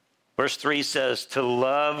 Verse 3 says, to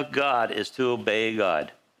love God is to obey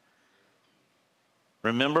God.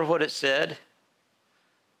 Remember what it said?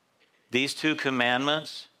 These two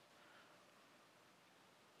commandments,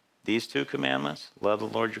 love the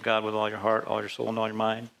Lord your God with all your heart, all your soul, and all your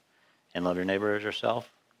mind, and love your neighbor as yourself.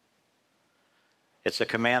 It's a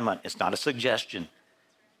commandment. It's not a suggestion.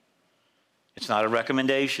 It's not a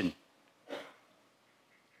recommendation.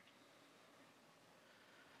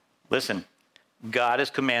 Listen, God has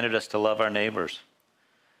commanded us to love our neighbors.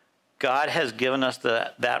 God has given us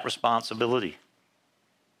that responsibility.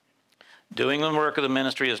 Doing the work of the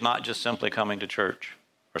ministry is not just simply coming to church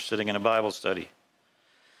or sitting in a Bible study.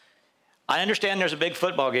 I understand there's a big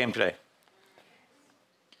football game today.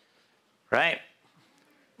 Right?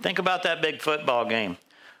 Think about that big football game.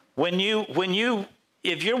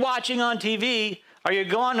 If you're watching on TV, are you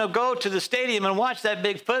going to go to the stadium and watch that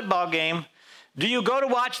big football game? Do you go to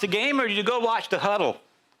watch the game, or do you go watch the huddle?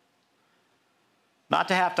 Not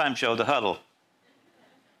the halftime show, the huddle.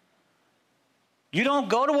 You don't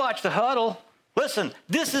go to watch the huddle. Listen,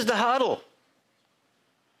 this is the huddle.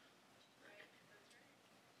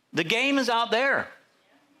 The game is out there.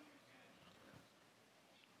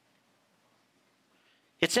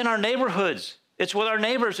 It's in our neighborhoods. It's with our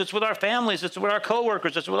neighbors. It's with our families. It's with our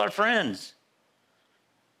coworkers. It's with our friends.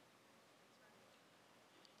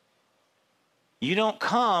 You don't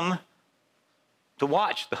come to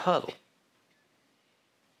watch the huddle.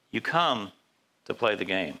 You come to play the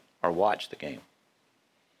game or watch the game.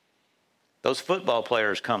 Those football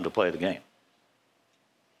players come to play the game.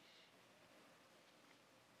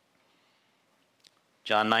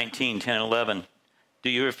 John 19, 10 and 11. Do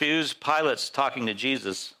you refuse? Pilate's talking to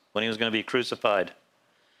Jesus when he was going to be crucified.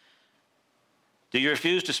 Do you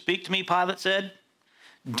refuse to speak to me? Pilate said.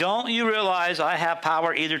 Don't you realize I have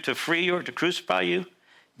power either to free you or to crucify you?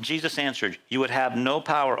 Jesus answered, you would have no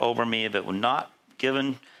power over me if it were not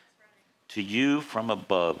given to you from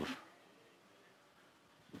above.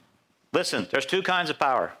 Listen, there's two kinds of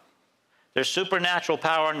power. There's supernatural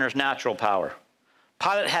power and there's natural power.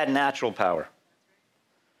 Pilate had natural power.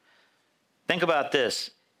 Think about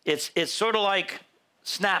this. It's sort of like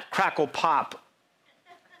snap, crackle, pop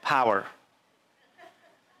power.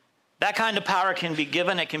 That kind of power can be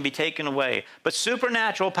given, it can be taken away. But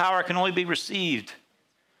supernatural power can only be received.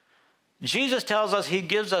 Jesus tells us he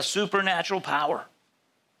gives us supernatural power.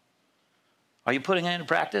 Are you putting it into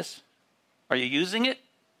practice? Are you using it?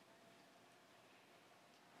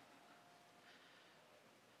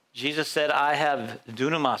 Jesus said, I have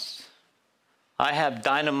dunamis. I have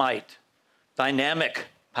dynamite, dynamic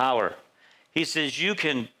power. He says, you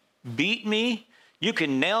can beat me. You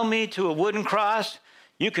can nail me to a wooden cross.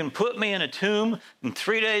 You can put me in a tomb. And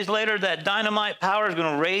 3 days later, that dynamite power is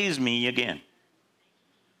going to raise me again.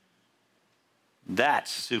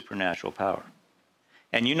 That's supernatural power.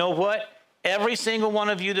 And you know what? Every single one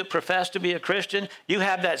of you that profess to be a Christian, you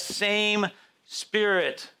have that same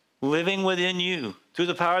Spirit living within you through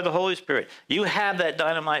the power of the Holy Spirit. You have that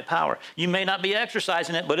dynamite power. You may not be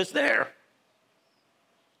exercising it, but it's there.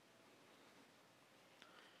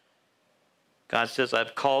 God says,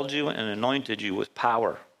 I've called you and anointed you with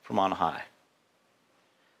power from on high.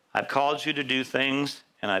 I've called you to do things,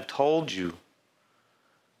 and I've told you.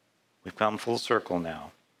 We've come full circle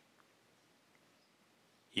now.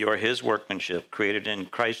 You are his workmanship, created in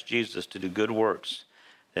Christ Jesus to do good works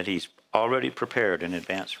that he's already prepared in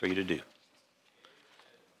advance for you to do.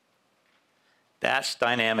 That's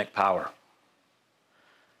dynamic power.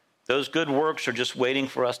 Those good works are just waiting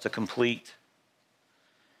for us to complete.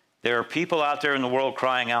 There are people out there in the world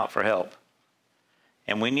crying out for help.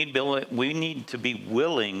 And we need to be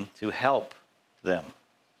willing to help them.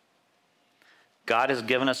 God has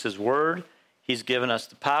given us his word. He's given us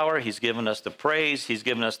the power. He's given us the praise. He's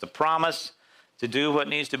given us the promise to do what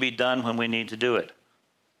needs to be done when we need to do it.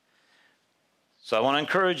 So I want to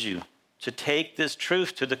encourage you to take this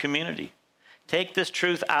truth to the community. Take this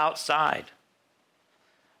truth outside.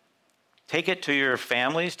 Take it to your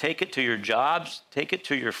families. Take it to your jobs. Take it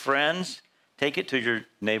to your friends. Take it to your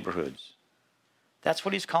neighborhoods. That's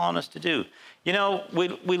what he's calling us to do. You know, we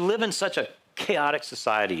live in such a chaotic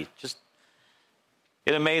society.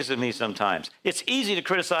 It amazes me sometimes. It's easy to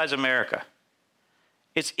criticize America.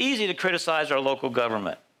 It's easy to criticize our local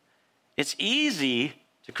government. It's easy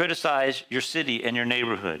to criticize your city and your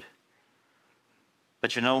neighborhood.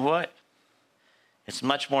 But you know what? It's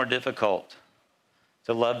much more difficult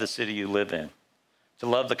to love the city you live in, to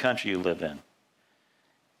love the country you live in,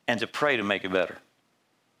 and to pray to make it better.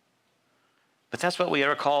 But that's what we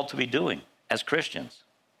are called to be doing as Christians.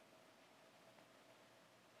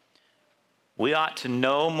 We ought to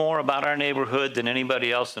know more about our neighborhood than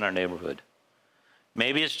anybody else in our neighborhood.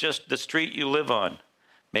 Maybe it's just the street you live on.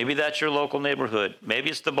 Maybe that's your local neighborhood. Maybe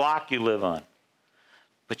it's the block you live on.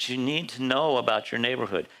 But you need to know about your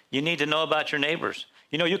neighborhood. You need to know about your neighbors.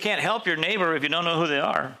 You know, you can't help your neighbor if you don't know who they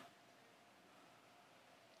are.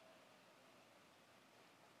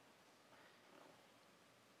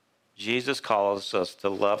 Jesus calls us to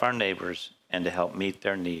love our neighbors and to help meet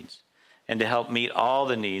their needs, and to help meet all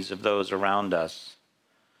the needs of those around us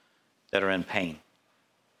that are in pain.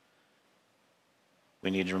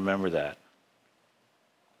 We need to remember that.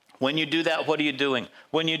 When you do that, what are you doing?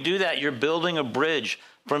 When you do that, you're building a bridge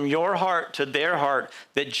from your heart to their heart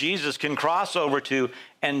that Jesus can cross over to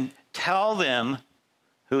and tell them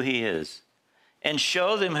who he is and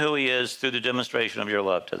show them who he is through the demonstration of your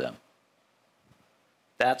love to them.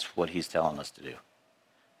 That's what he's telling us to do.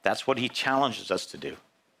 That's what he challenges us to do.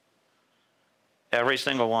 Every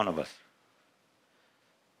single one of us.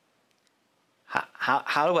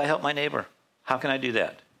 How do I help my neighbor? How can I do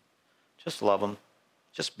that? Just love them.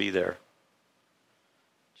 Just be there.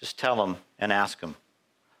 Just tell them and ask them,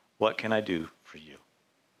 what can I do for you?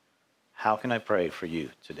 How can I pray for you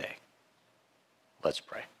today? Let's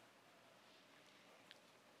pray.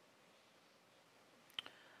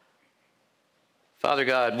 Father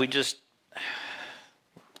God,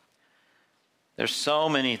 there's so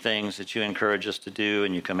many things that you encourage us to do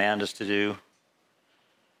and you command us to do.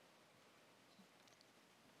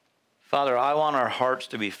 Father, I want our hearts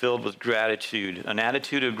to be filled with gratitude, an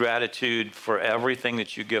attitude of gratitude for everything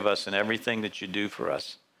that you give us and everything that you do for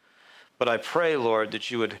us. But I pray, Lord,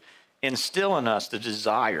 that you would instill in us the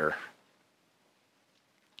desire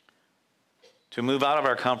to move out of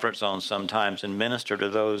our comfort zone sometimes and minister to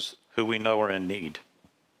those who we know are in need.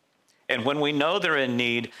 And when we know they're in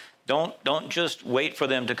need, don't just wait for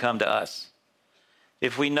them to come to us.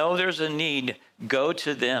 If we know there's a need, go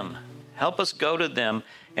to them. Help us go to them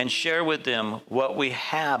and share with them what we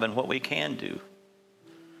have and what we can do.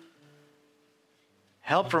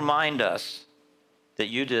 Help remind us that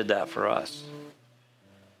you did that for us.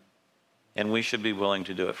 And we should be willing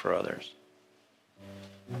to do it for others.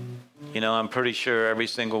 You know, I'm pretty sure every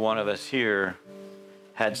single one of us here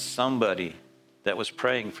had somebody that was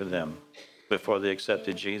praying for them before they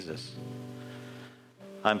accepted Jesus.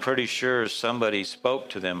 I'm pretty sure somebody spoke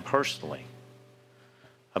to them personally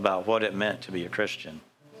about what it meant to be a Christian.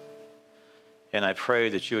 And I pray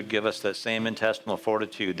that you would give us that same intestinal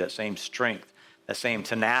fortitude, that same strength, that same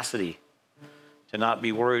tenacity to not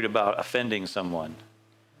be worried about offending someone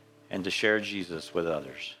and to share Jesus with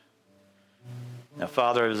others. Now,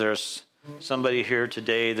 Father, if there's somebody here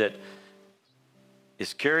today that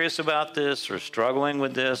is curious about this or struggling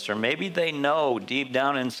with this, or maybe they know deep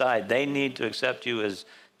down inside they need to accept you as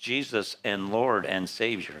Jesus and Lord and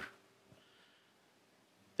Savior,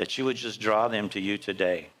 that you would just draw them to you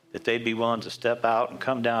today, that they'd be willing to step out and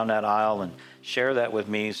come down that aisle and share that with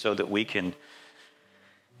me so that we can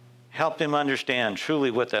help them understand truly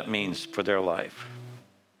what that means for their life.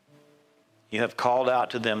 You have called out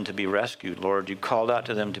to them to be rescued, Lord. You called out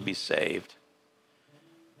to them to be saved.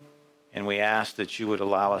 And we ask that you would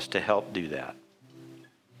allow us to help do that.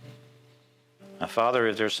 Now, Father,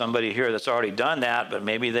 if there's somebody here that's already done that, but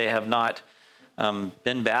maybe they have not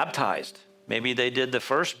been baptized. Maybe they did the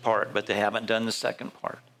first part, but they haven't done the second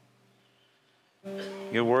part.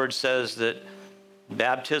 Your word says that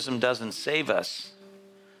baptism doesn't save us,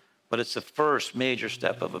 but it's the first major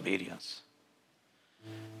step of obedience.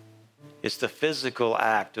 It's the physical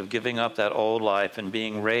act of giving up that old life and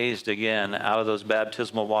being raised again out of those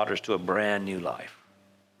baptismal waters to a brand new life.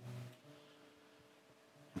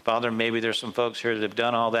 And Father, maybe there's some folks here that have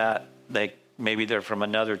done all that. Maybe they're from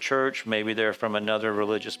another church, maybe they're from another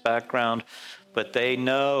religious background, but they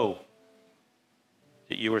know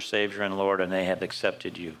that you are Savior and Lord and they have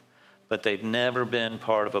accepted you. But they've never been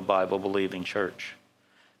part of a Bible-believing church.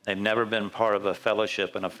 They've never been part of a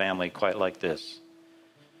fellowship and a family quite like this.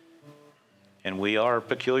 And we are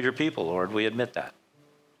peculiar people, Lord. We admit that.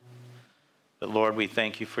 But Lord, we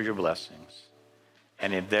thank you for your blessings.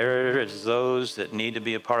 And if there is those that need to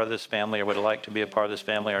be a part of this family or would like to be a part of this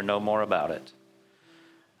family or know more about it,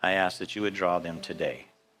 I ask that you would draw them today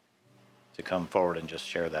to come forward and just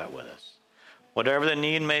share that with us. Whatever the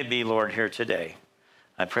need may be, Lord, here today,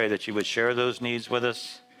 I pray that you would share those needs with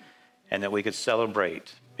us and that we could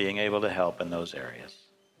celebrate being able to help in those areas.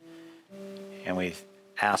 And we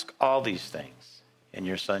ask all these things in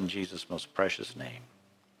your Son, Jesus' most precious name.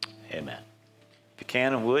 Amen. If you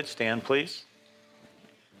can and would, stand, please.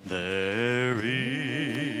 There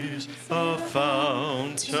is a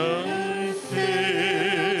fountain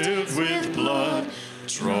filled with blood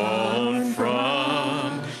drawn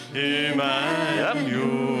from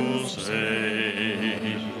Emmanuel's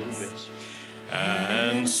veins,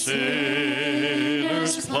 and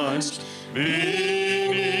sinners plunged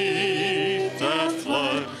beneath that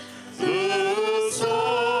flood lose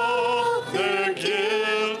all their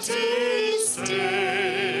guilty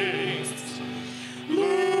stains,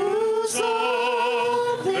 lose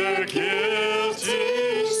all their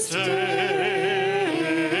guilty stains,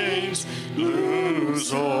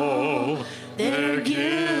 lose all their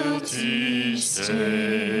guilty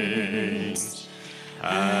stains,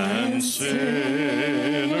 and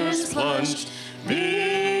sinners plunged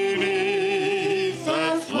beneath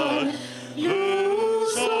that flood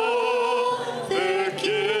lose all their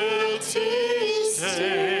guilty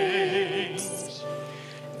stains.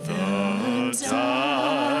 The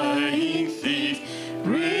dying thief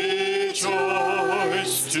rejoiced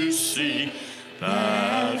to see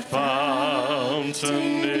that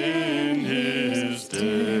fountain in his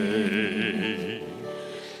day,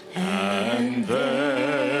 and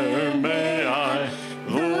there may I,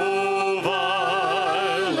 though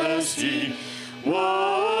vile as he,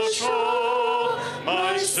 wash all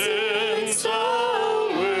my sins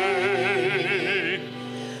away,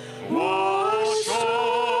 wash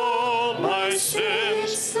all my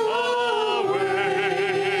sins away,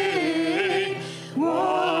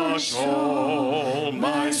 wash all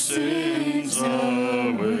my sins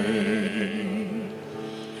away,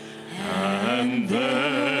 and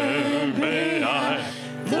there may I,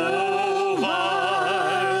 though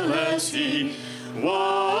vile as he,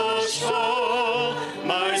 wash all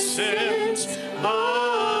my sins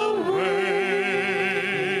away.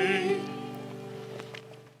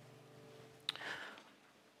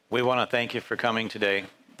 We want to thank you for coming today.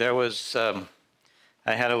 There was, I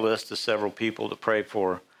had a list of several people to pray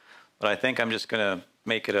for, but I think I'm just going to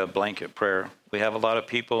make it a blanket prayer. We have a lot of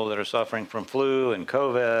people that are suffering from flu and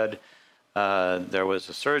COVID. There was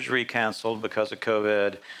a surgery canceled because of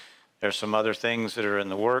COVID. There's some other things that are in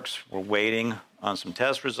the works. We're waiting on some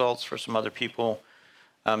test results for some other people.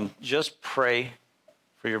 Just pray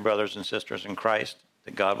for your brothers and sisters in Christ,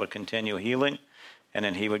 that God would continue healing, and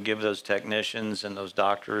then he would give those technicians and those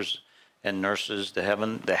doctors and nurses the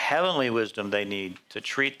heavenly wisdom they need to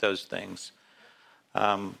treat those things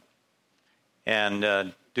And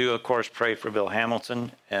do, of course, pray for Bill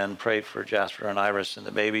Hamilton and pray for Jasper and Iris and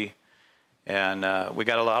the baby. And we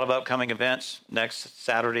got a lot of upcoming events. Next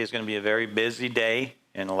Saturday is going to be a very busy day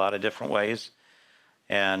in a lot of different ways.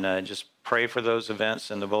 And just pray for those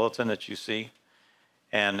events in the bulletin that you see.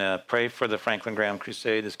 And pray for the Franklin Graham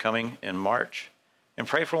Crusade that's coming in March. And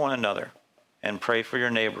pray for one another. And pray for your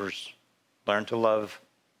neighbors. Learn to love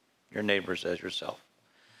your neighbors as yourself.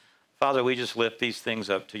 Father, we just lift these things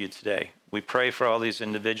up to you today. We pray for all these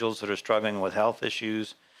individuals that are struggling with health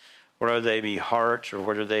issues, whether they be heart or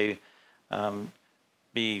whether they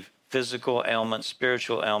be physical ailments,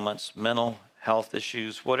 spiritual ailments, mental health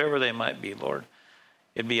issues, whatever they might be, Lord.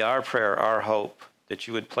 It'd be our prayer, our hope, that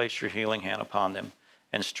you would place your healing hand upon them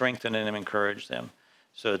and strengthen and encourage them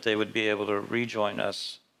so that they would be able to rejoin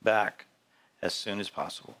us back as soon as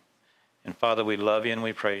possible. And Father, we love you and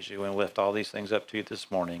we praise you and lift all these things up to you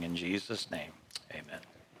this morning. In Jesus' name, amen.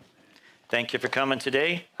 Thank you for coming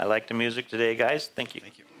today. I like the music today, guys. Thank you.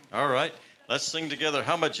 Thank you. All right. Let's sing together.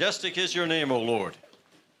 How majestic is your name, O Lord.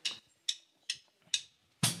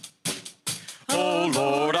 O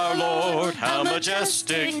Lord, our Lord, how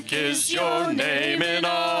majestic is your name in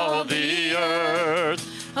all the earth.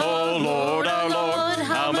 O Lord, our Lord,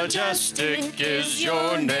 how majestic is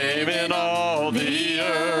your name in all the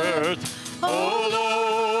earth. O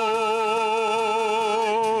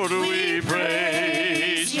Lord, we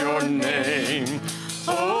praise your name.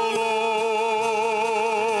 O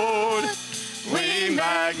Lord, we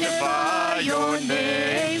magnify your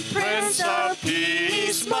name. Prince of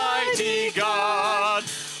Peace, mighty God.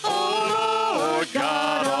 O Lord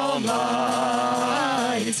God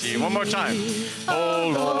Almighty. One more time. O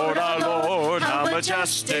Lord, our Lord, how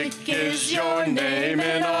majestic is your name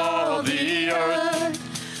in all the earth.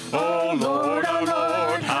 O Lord, our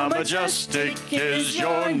Lord, how majestic is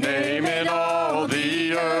your name in all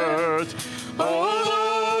the earth. O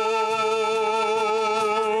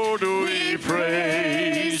Lord, we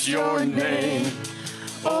praise your name.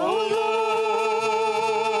 O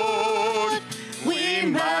Lord, we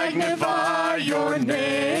magnify your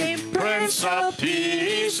name. Prince of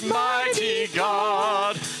Peace, mighty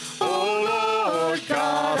God. O Lord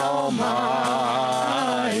God Almighty.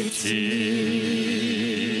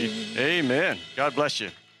 Amen. God bless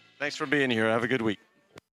you. Thanks for being here. Have a good week.